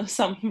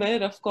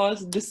somewhere, of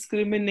course,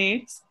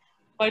 discriminates,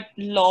 but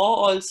law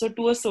also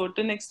to a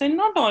certain extent,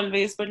 not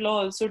always, but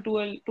law also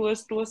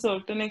to a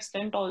certain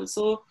extent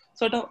also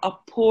sort of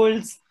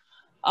upholds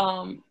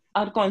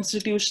our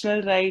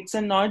constitutional rights.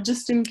 And not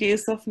just in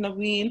case of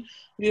Naveen,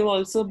 we've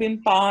also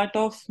been part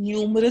of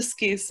numerous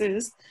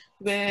cases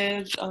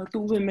where two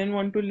women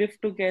want to live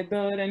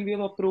together, and we have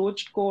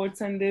approached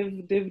courts, and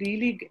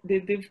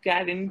they've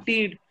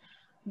guaranteed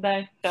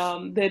that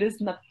there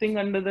is nothing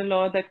under the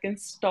law that can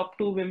stop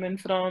two women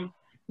from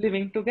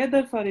living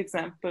together. For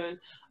example,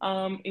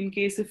 in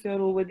case if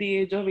you're over the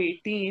age of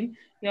 18,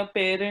 your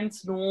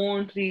parents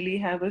don't really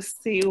have a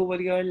say over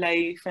your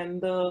life,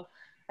 and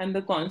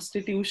the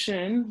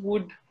constitution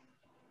would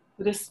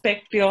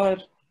respect your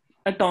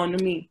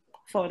autonomy,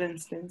 for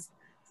instance.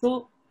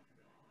 So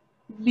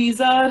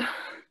these are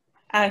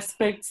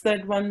aspects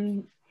that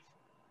one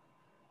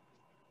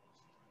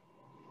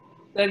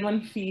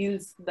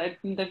feels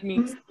that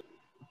makes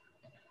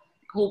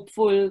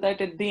hopeful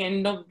that at the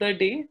end of the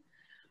day,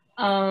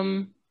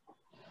 of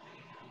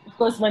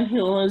course, one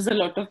hears a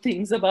lot of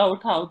things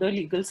about how the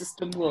legal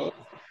system works,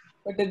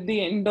 but at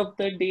the end of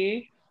the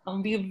day,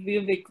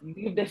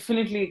 we've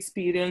definitely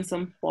experienced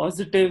some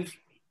positive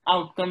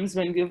outcomes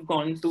when we've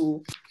gone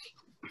to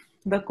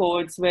the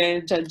courts, where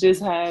judges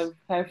have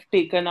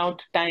taken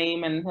out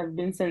time and have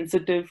been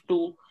sensitive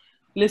to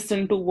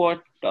listen to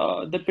what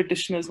the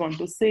petitioners want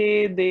to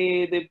say.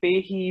 They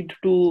pay heed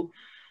to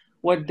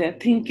what they're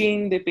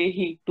thinking. They pay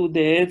heed to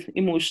their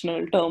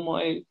emotional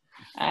turmoil.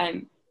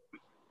 And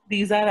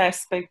these are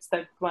aspects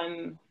that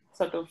one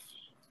sort of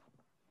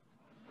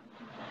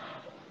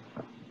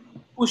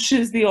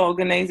pushes the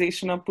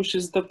organization, or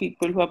pushes the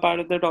people who are part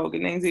of that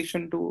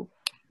organization to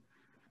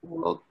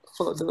work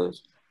further.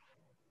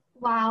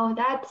 Wow,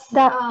 that's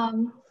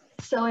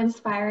so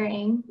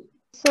inspiring.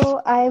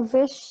 So I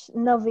wish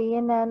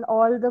Naveen and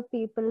all the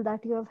people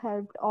that you have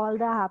helped all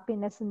the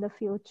happiness in the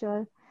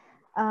future.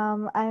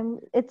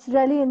 It's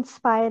really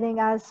inspiring,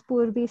 as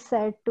Purvi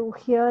said, to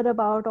hear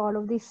about all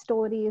of these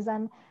stories,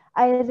 and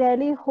I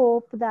really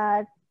hope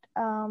that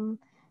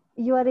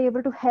you are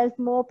able to help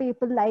more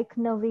people like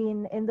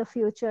Naveen in the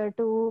future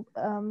to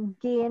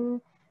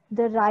gain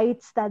the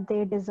rights that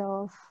they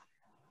deserve.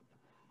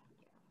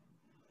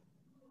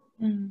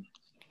 Mm.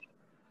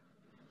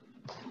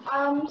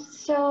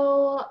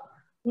 So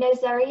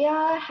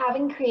Nazaria,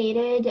 having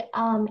created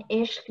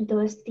Ishq,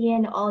 Dosti,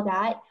 and all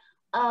that,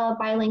 a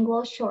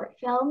bilingual short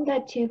film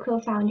that two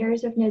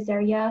co-founders of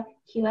Nazaria,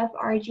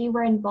 QFRG,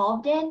 were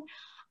involved in,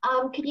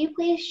 could you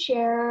please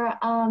share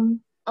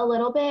a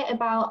little bit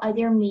about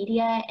other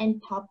media and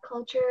pop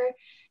culture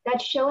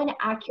that show an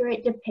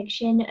accurate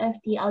depiction of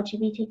the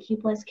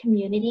LGBTQ plus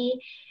community?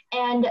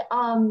 And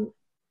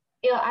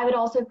I would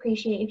also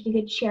appreciate if you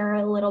could share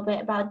a little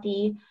bit about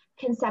the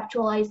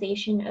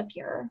conceptualization of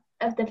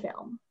the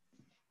film.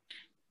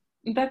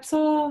 That's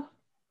a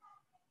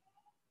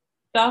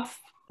tough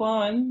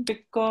one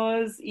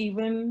because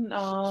even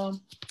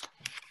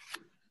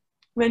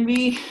when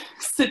we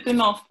sit in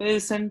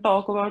office and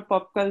talk about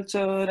pop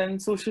culture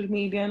and social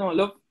media and all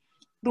of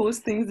those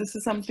things, this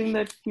is something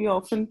that we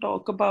often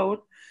talk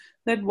about,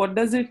 that what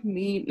does it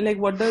mean, like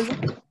what does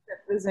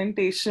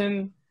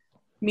representation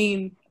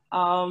mean,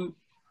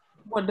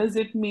 what does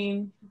it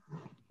mean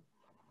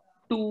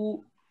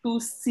to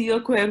see a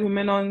queer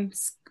women on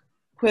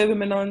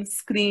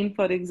screen,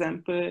 for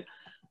example.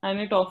 And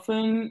it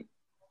often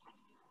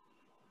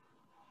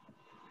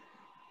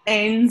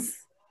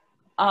ends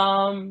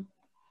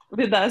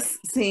with us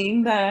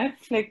saying that,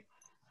 like,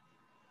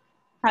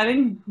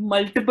 having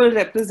multiple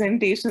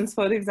representations,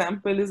 for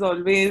example, is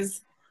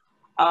always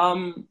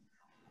the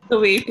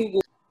way to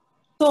go.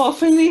 So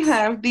often we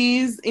have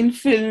these in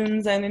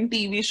films and in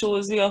TV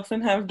shows, we often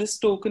have this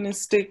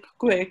tokenistic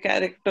queer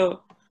character.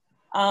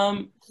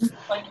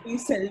 But we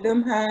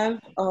seldom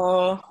have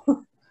a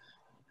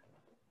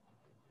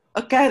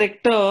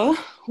character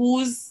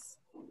whose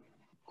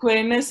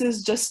queerness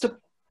is just a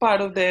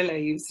part of their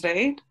lives,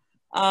 right?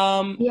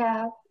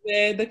 Yeah.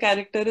 Where the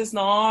character is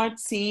not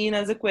seen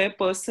as a queer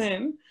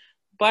person,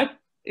 but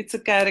it's a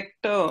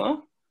character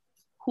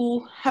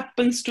who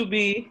happens to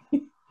be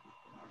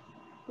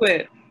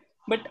queer.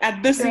 But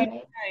at the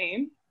same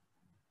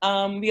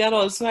time, we are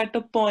also at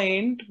a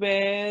point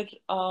where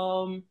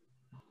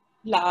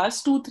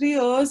last 2-3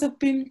 years have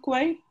been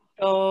quite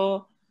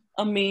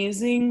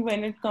amazing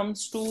when it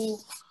comes to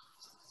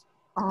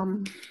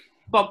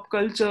pop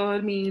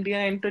culture, media,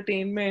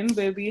 entertainment,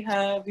 where we've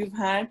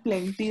had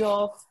plenty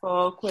of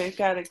queer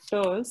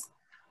characters,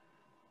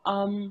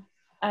 and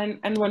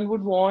one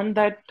would want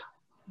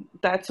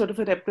that sort of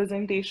a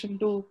representation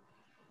to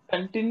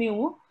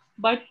continue.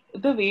 But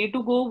the way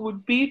to go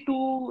would be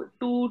to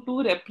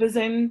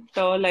represent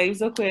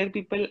lives of queer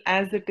people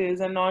as it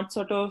is, and not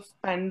sort of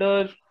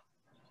pander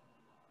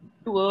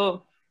to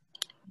a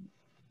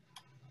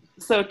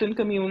certain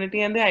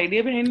community. And the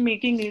idea behind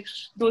making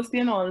Ishq Dosti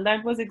and all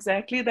that was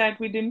exactly that.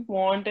 We didn't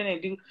want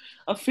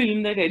a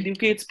film that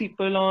educates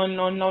people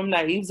on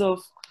lives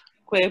of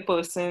queer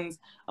persons.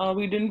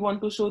 We didn't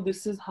want to show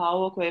this is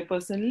how a queer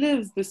person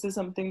lives, this is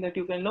something that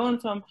you can learn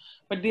from.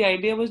 But the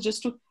idea was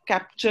just to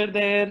capture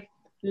their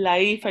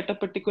life at a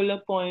particular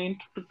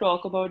point, to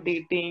talk about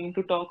dating,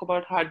 to talk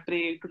about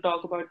heartbreak, to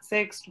talk about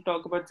sex, to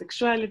talk about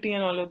sexuality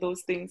and all of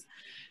those things.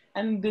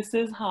 And this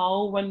is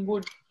how one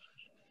would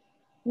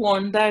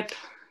want that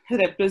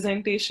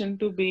representation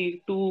to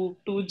be, to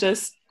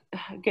just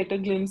get a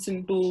glimpse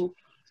into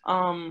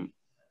an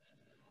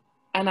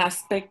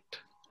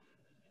aspect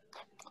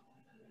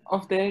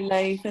of their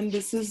life. And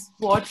this is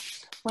what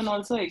one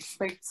also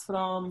expects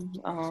from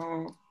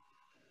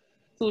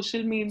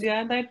social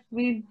media, that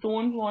we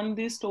don't want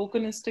these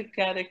tokenistic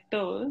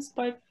characters,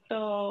 but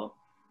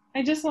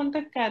I just want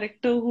a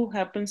character who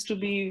happens to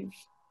be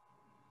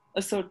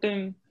a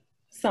certain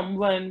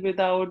someone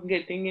without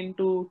getting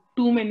into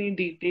too many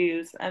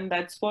details. And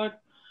that's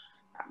what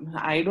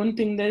I don't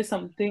think there's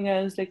something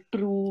as like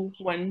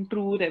one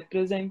true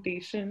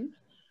representation.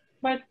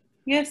 But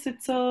yes,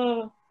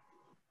 I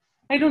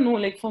don't know,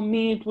 like for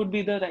me, it would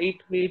be the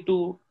right way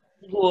to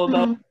go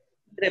about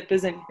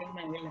representing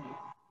my life.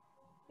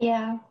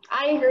 Yeah,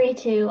 I agree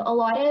too. A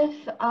lot of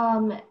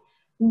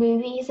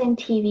movies and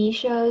TV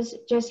shows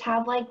just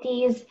have like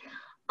these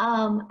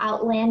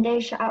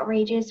outlandish,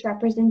 outrageous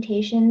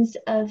representations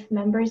of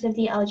members of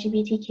the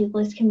LGBTQ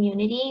plus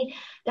community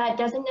that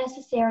doesn't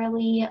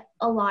necessarily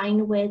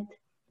align with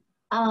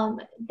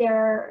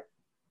their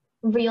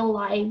real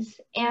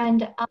lives.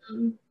 And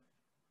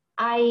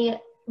I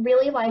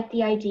really like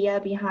the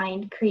idea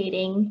behind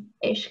creating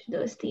Ishq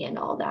Dosti and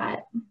all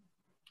that.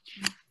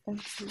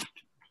 Thank you.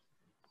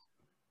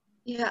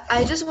 Yeah,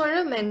 I just want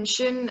to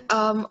mention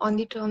on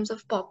the terms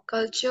of pop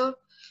culture,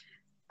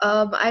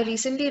 I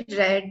recently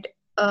read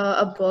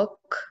a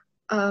book,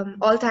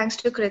 all thanks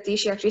to Kriti.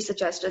 She actually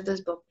suggested this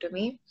book to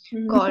me,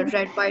 called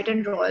Red, White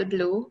and Royal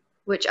Blue.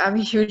 which I'm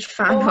a huge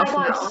fan Oh my of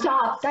God, now.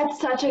 stop. That's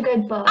such a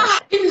good book. I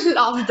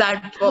love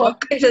that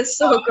book. It is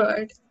so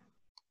good.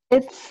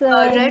 It's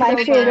Red, my White,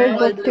 and favorite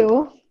Royal book Blue.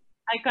 too.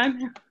 I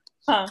can't.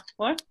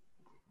 What?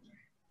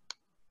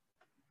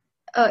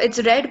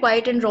 It's Red,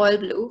 White, and Royal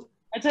Blue.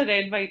 It's a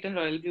red, white, and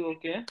royal blue.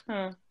 Okay.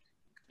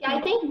 Yeah, I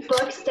think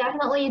books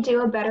definitely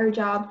do a better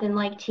job than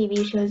like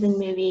TV shows and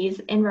movies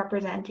in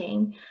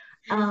representing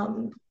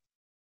um,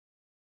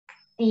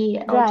 the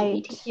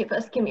Right, LGBTQ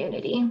plus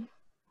community.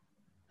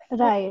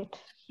 right.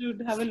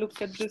 Should have a look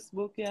at this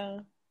book. Yeah.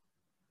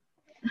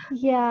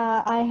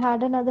 Yeah, I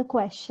had another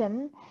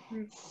question.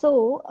 Hmm.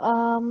 So,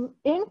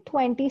 in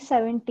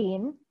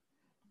 2017,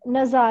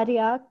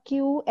 Nazaria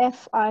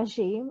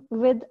QFRG,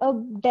 with a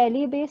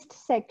Delhi-based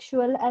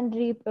sexual and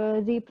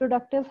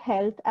reproductive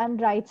health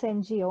and rights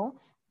NGO,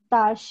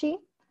 Tarshi,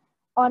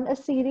 on a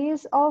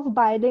series of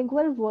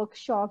bilingual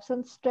workshops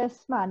on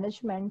stress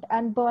management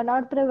and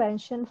burnout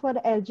prevention for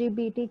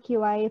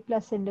LGBTQIA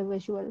plus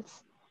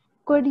individuals.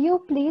 Could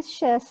you please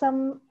share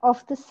some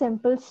of the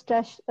simple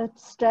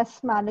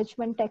stress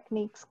management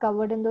techniques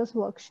covered in those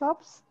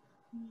workshops?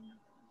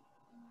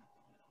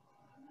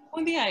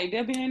 Well, the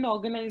idea behind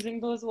organizing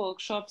those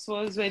workshops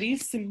was very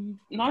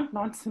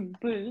not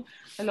simple.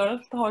 A lot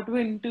of thought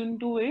went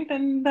into it,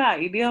 and the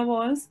idea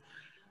was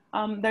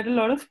that a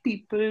lot of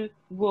people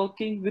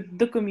working with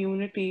the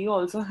community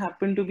also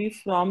happen to be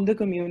from the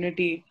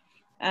community,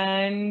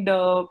 and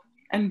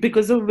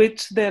because of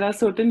which there are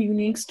certain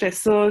unique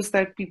stressors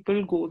that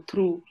people go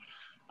through.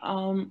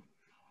 Um,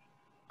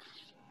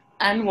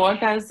 and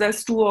what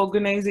as two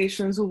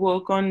organizations who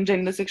work on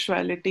gender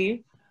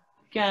sexuality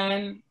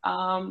can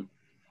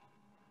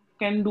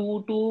can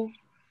do to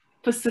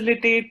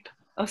facilitate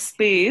a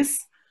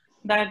space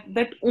that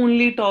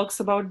only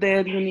talks about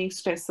their unique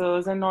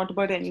stressors and not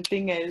about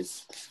anything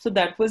else. So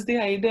that was the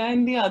idea,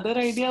 and the other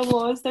idea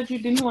was that we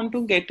didn't want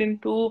to get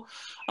into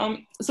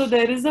so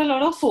there is a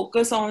lot of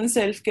focus on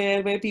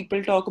self-care where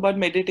people talk about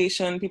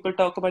meditation, people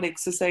talk about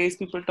exercise,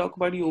 people talk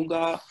about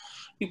yoga,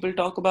 people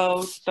talk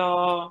about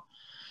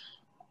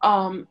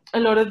a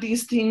lot of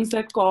these things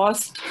that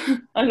cost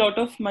a lot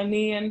of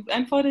money,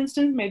 and for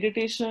instance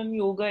meditation,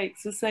 yoga,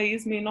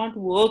 exercise may not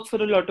work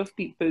for a lot of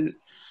people,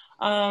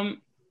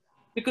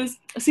 because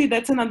see,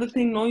 that's another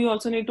thing. No, you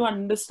also need to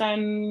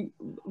understand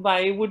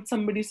why would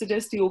somebody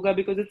suggest yoga,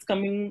 because it's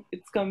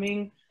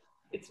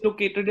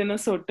located in a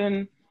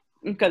certain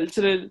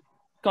cultural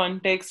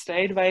context,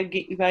 right? Why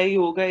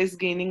yoga is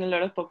gaining a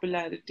lot of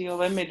popularity, or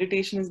why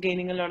meditation is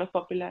gaining a lot of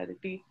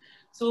popularity.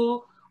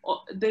 So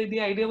the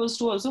idea was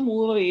to also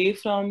move away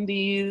from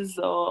these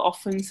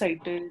often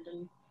cited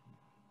and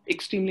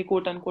extremely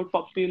quote unquote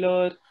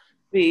popular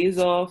ways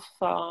of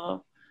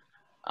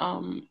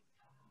um,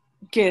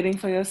 caring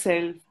for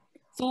yourself.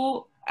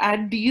 So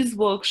at these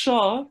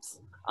workshops,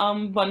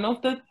 one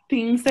of the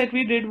things that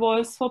we did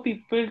was for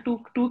people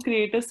to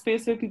create a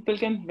space where people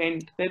can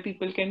vent, where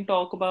people can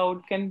talk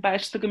about, can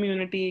bash the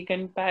community,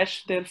 can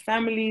bash their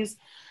families,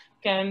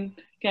 can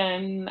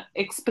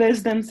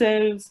express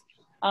themselves.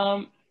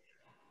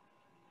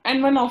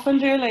 And one often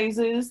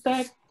realizes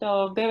that there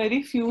are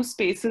very few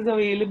spaces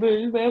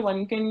available where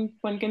one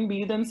can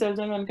be themselves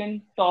and one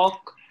can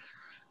talk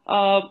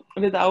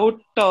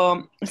without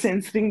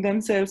censoring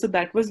themselves. So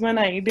that was one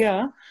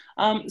idea.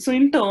 So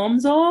in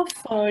terms of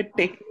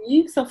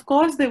techniques, of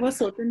course, there were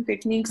certain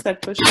techniques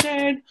that were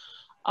shared.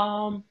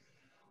 Um,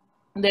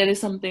 there is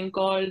something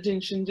called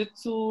Jinshin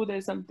Jitsu.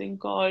 There's something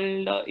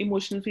called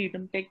emotional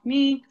freedom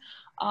technique.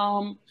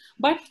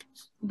 But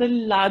the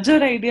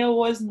larger idea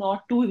was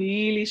not to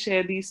really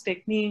share these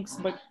techniques,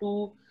 but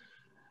to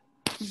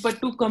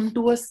come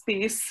to a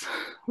space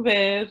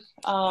where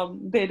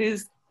there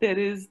is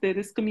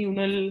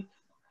communal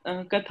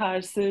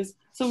catharsis.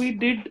 So we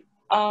did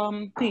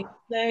things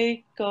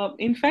like,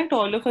 in fact,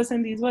 all of us,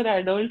 and these were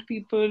adult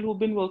people who've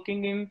been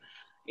working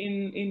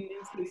in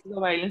spaces of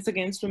violence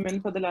against women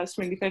for the last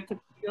 25-30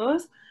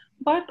 years.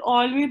 But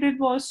all we did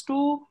was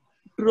to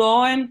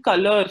draw and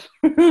color,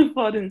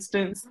 for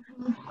instance.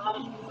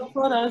 So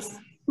for us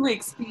to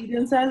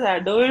experience as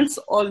adults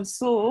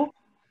also,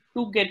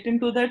 to get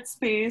into that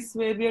space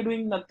where we are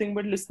doing nothing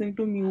but listening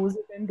to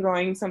music and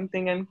drawing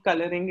something and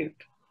coloring it.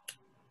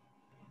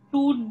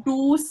 To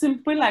do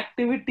simple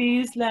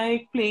activities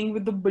like playing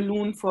with the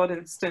balloon, for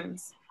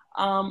instance,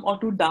 or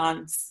to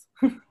dance,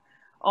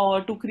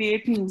 or to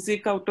create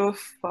music out of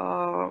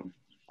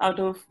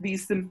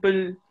these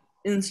simple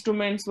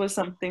instruments was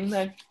something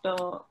that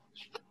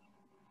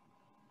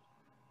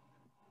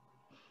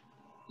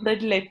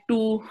led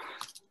to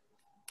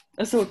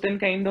a certain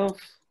kind of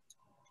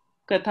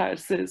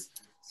catharsis.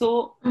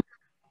 So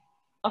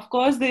of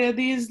course, there are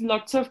these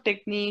lots of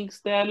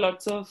techniques. There are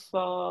lots of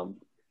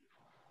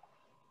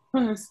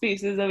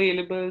spaces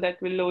available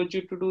that will urge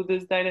you to do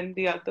this, that, and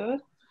the other.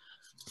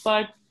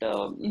 But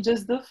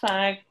just the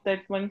fact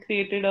that one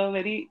created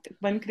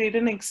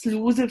an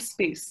exclusive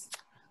space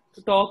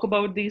to talk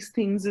about these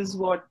things is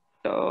what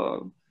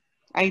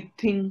I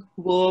think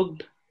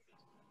worked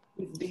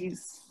with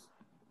these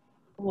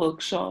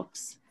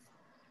workshops.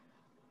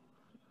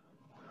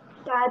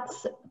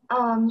 That's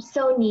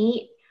So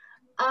neat.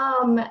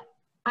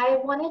 I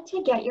wanted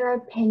to get your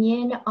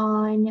opinion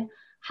on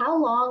how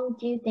long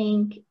do you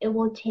think it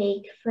will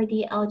take for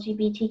the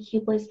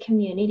LGBTQ plus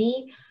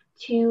community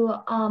to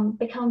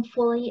become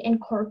fully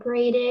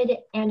incorporated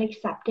and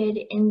accepted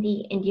in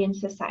the Indian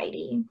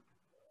society?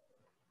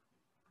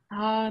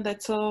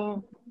 That's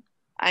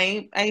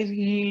I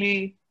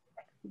really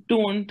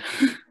don't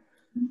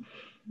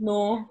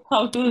know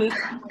how to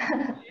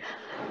respond.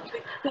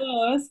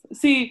 Because,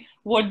 see,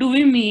 what do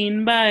we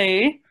mean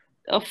by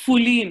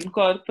fully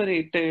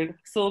incorporated?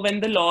 So, when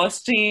the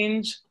laws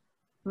change,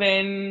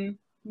 when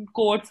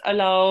courts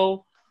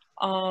allow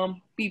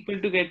people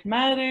to get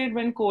married,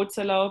 when courts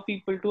allow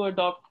people to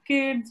adopt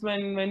kids,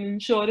 when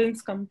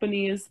insurance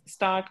companies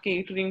start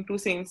catering to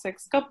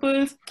same-sex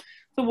couples.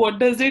 So, what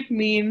does it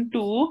mean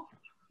to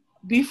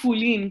be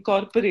fully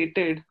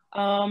incorporated?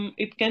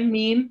 It can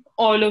mean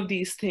all of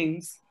these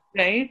things,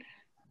 right?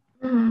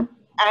 Mhm.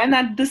 And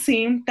at the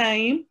same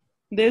time,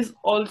 there's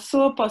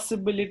also a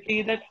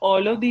possibility that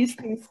all of these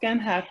things can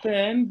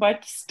happen,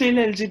 but still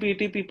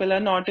LGBT people are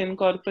not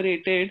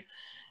incorporated.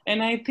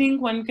 And I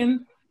think one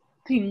can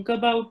think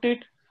about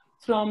it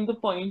from the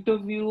point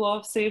of view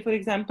of, say, for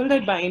example,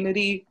 that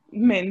binary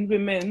men,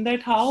 women,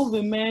 that how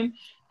women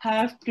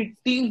have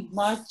pretty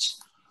much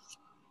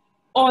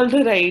all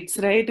the rights,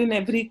 right, in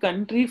every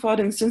country. For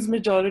instance,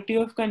 majority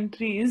of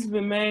countries,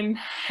 women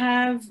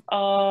have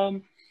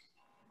um,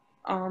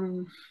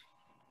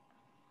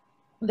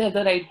 they have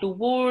the right to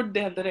vote,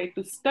 they have the right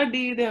to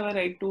study, they have a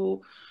right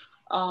to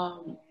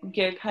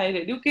get higher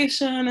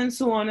education, and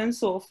so on and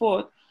so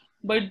forth.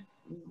 But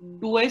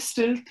do I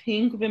still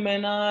think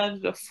women are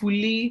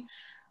fully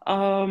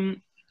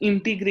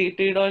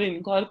integrated or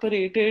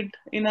incorporated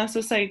in our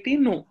society?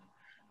 No.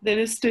 There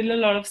is still a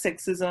lot of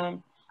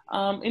sexism.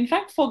 In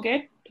fact,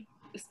 forget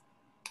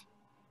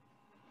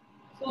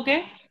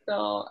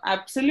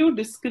absolute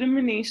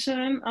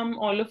discrimination.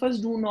 All of us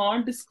do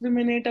not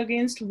discriminate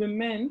against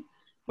women,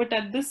 but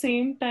at the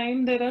same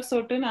time, there are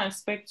certain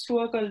aspects to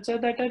our culture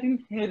that are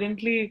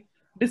inherently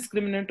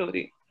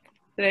discriminatory,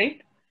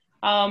 right?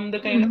 The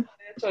kind of Mhm.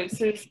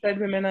 choices that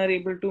women are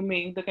able to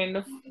make, the kind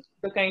of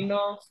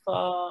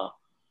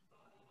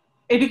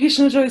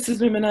educational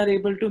choices women are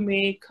able to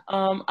make.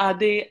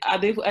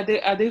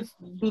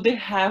 Do they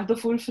have the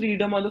full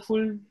freedom or the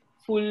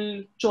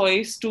full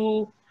choice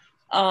to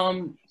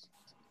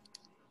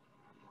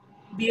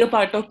be a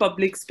part of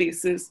public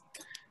spaces?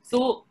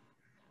 So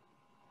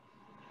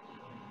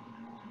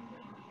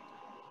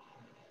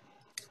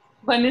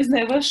one is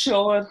never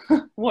sure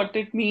what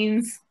it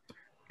means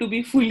to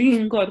be fully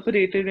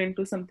incorporated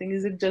into something.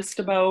 Is it just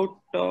about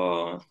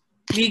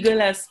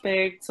legal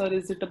aspects, or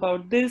is it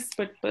about this?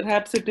 But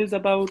perhaps it is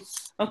about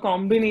a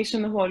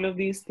combination of all of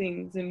these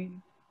things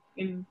in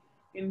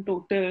in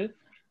total.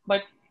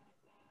 But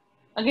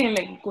again,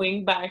 like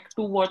going back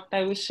to what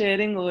I was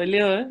sharing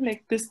earlier,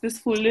 like this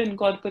full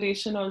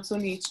incorporation also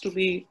needs to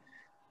be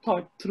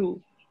thought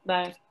through.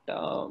 That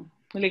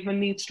like one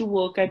needs to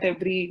work at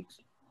every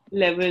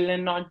level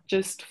and not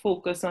just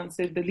focus on,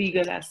 say, the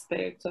legal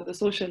aspects or the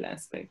social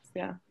aspects.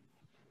 Yeah.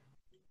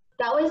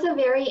 That was a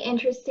very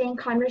interesting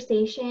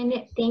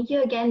conversation. Thank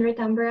you again,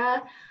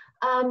 Ritambara.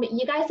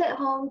 You guys at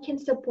home can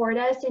support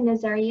us in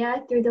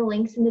Nazaria through the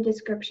links in the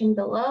description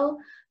below.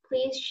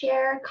 Please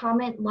share,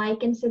 comment,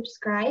 like, and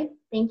subscribe.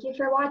 Thank you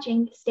for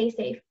watching. Stay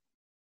safe.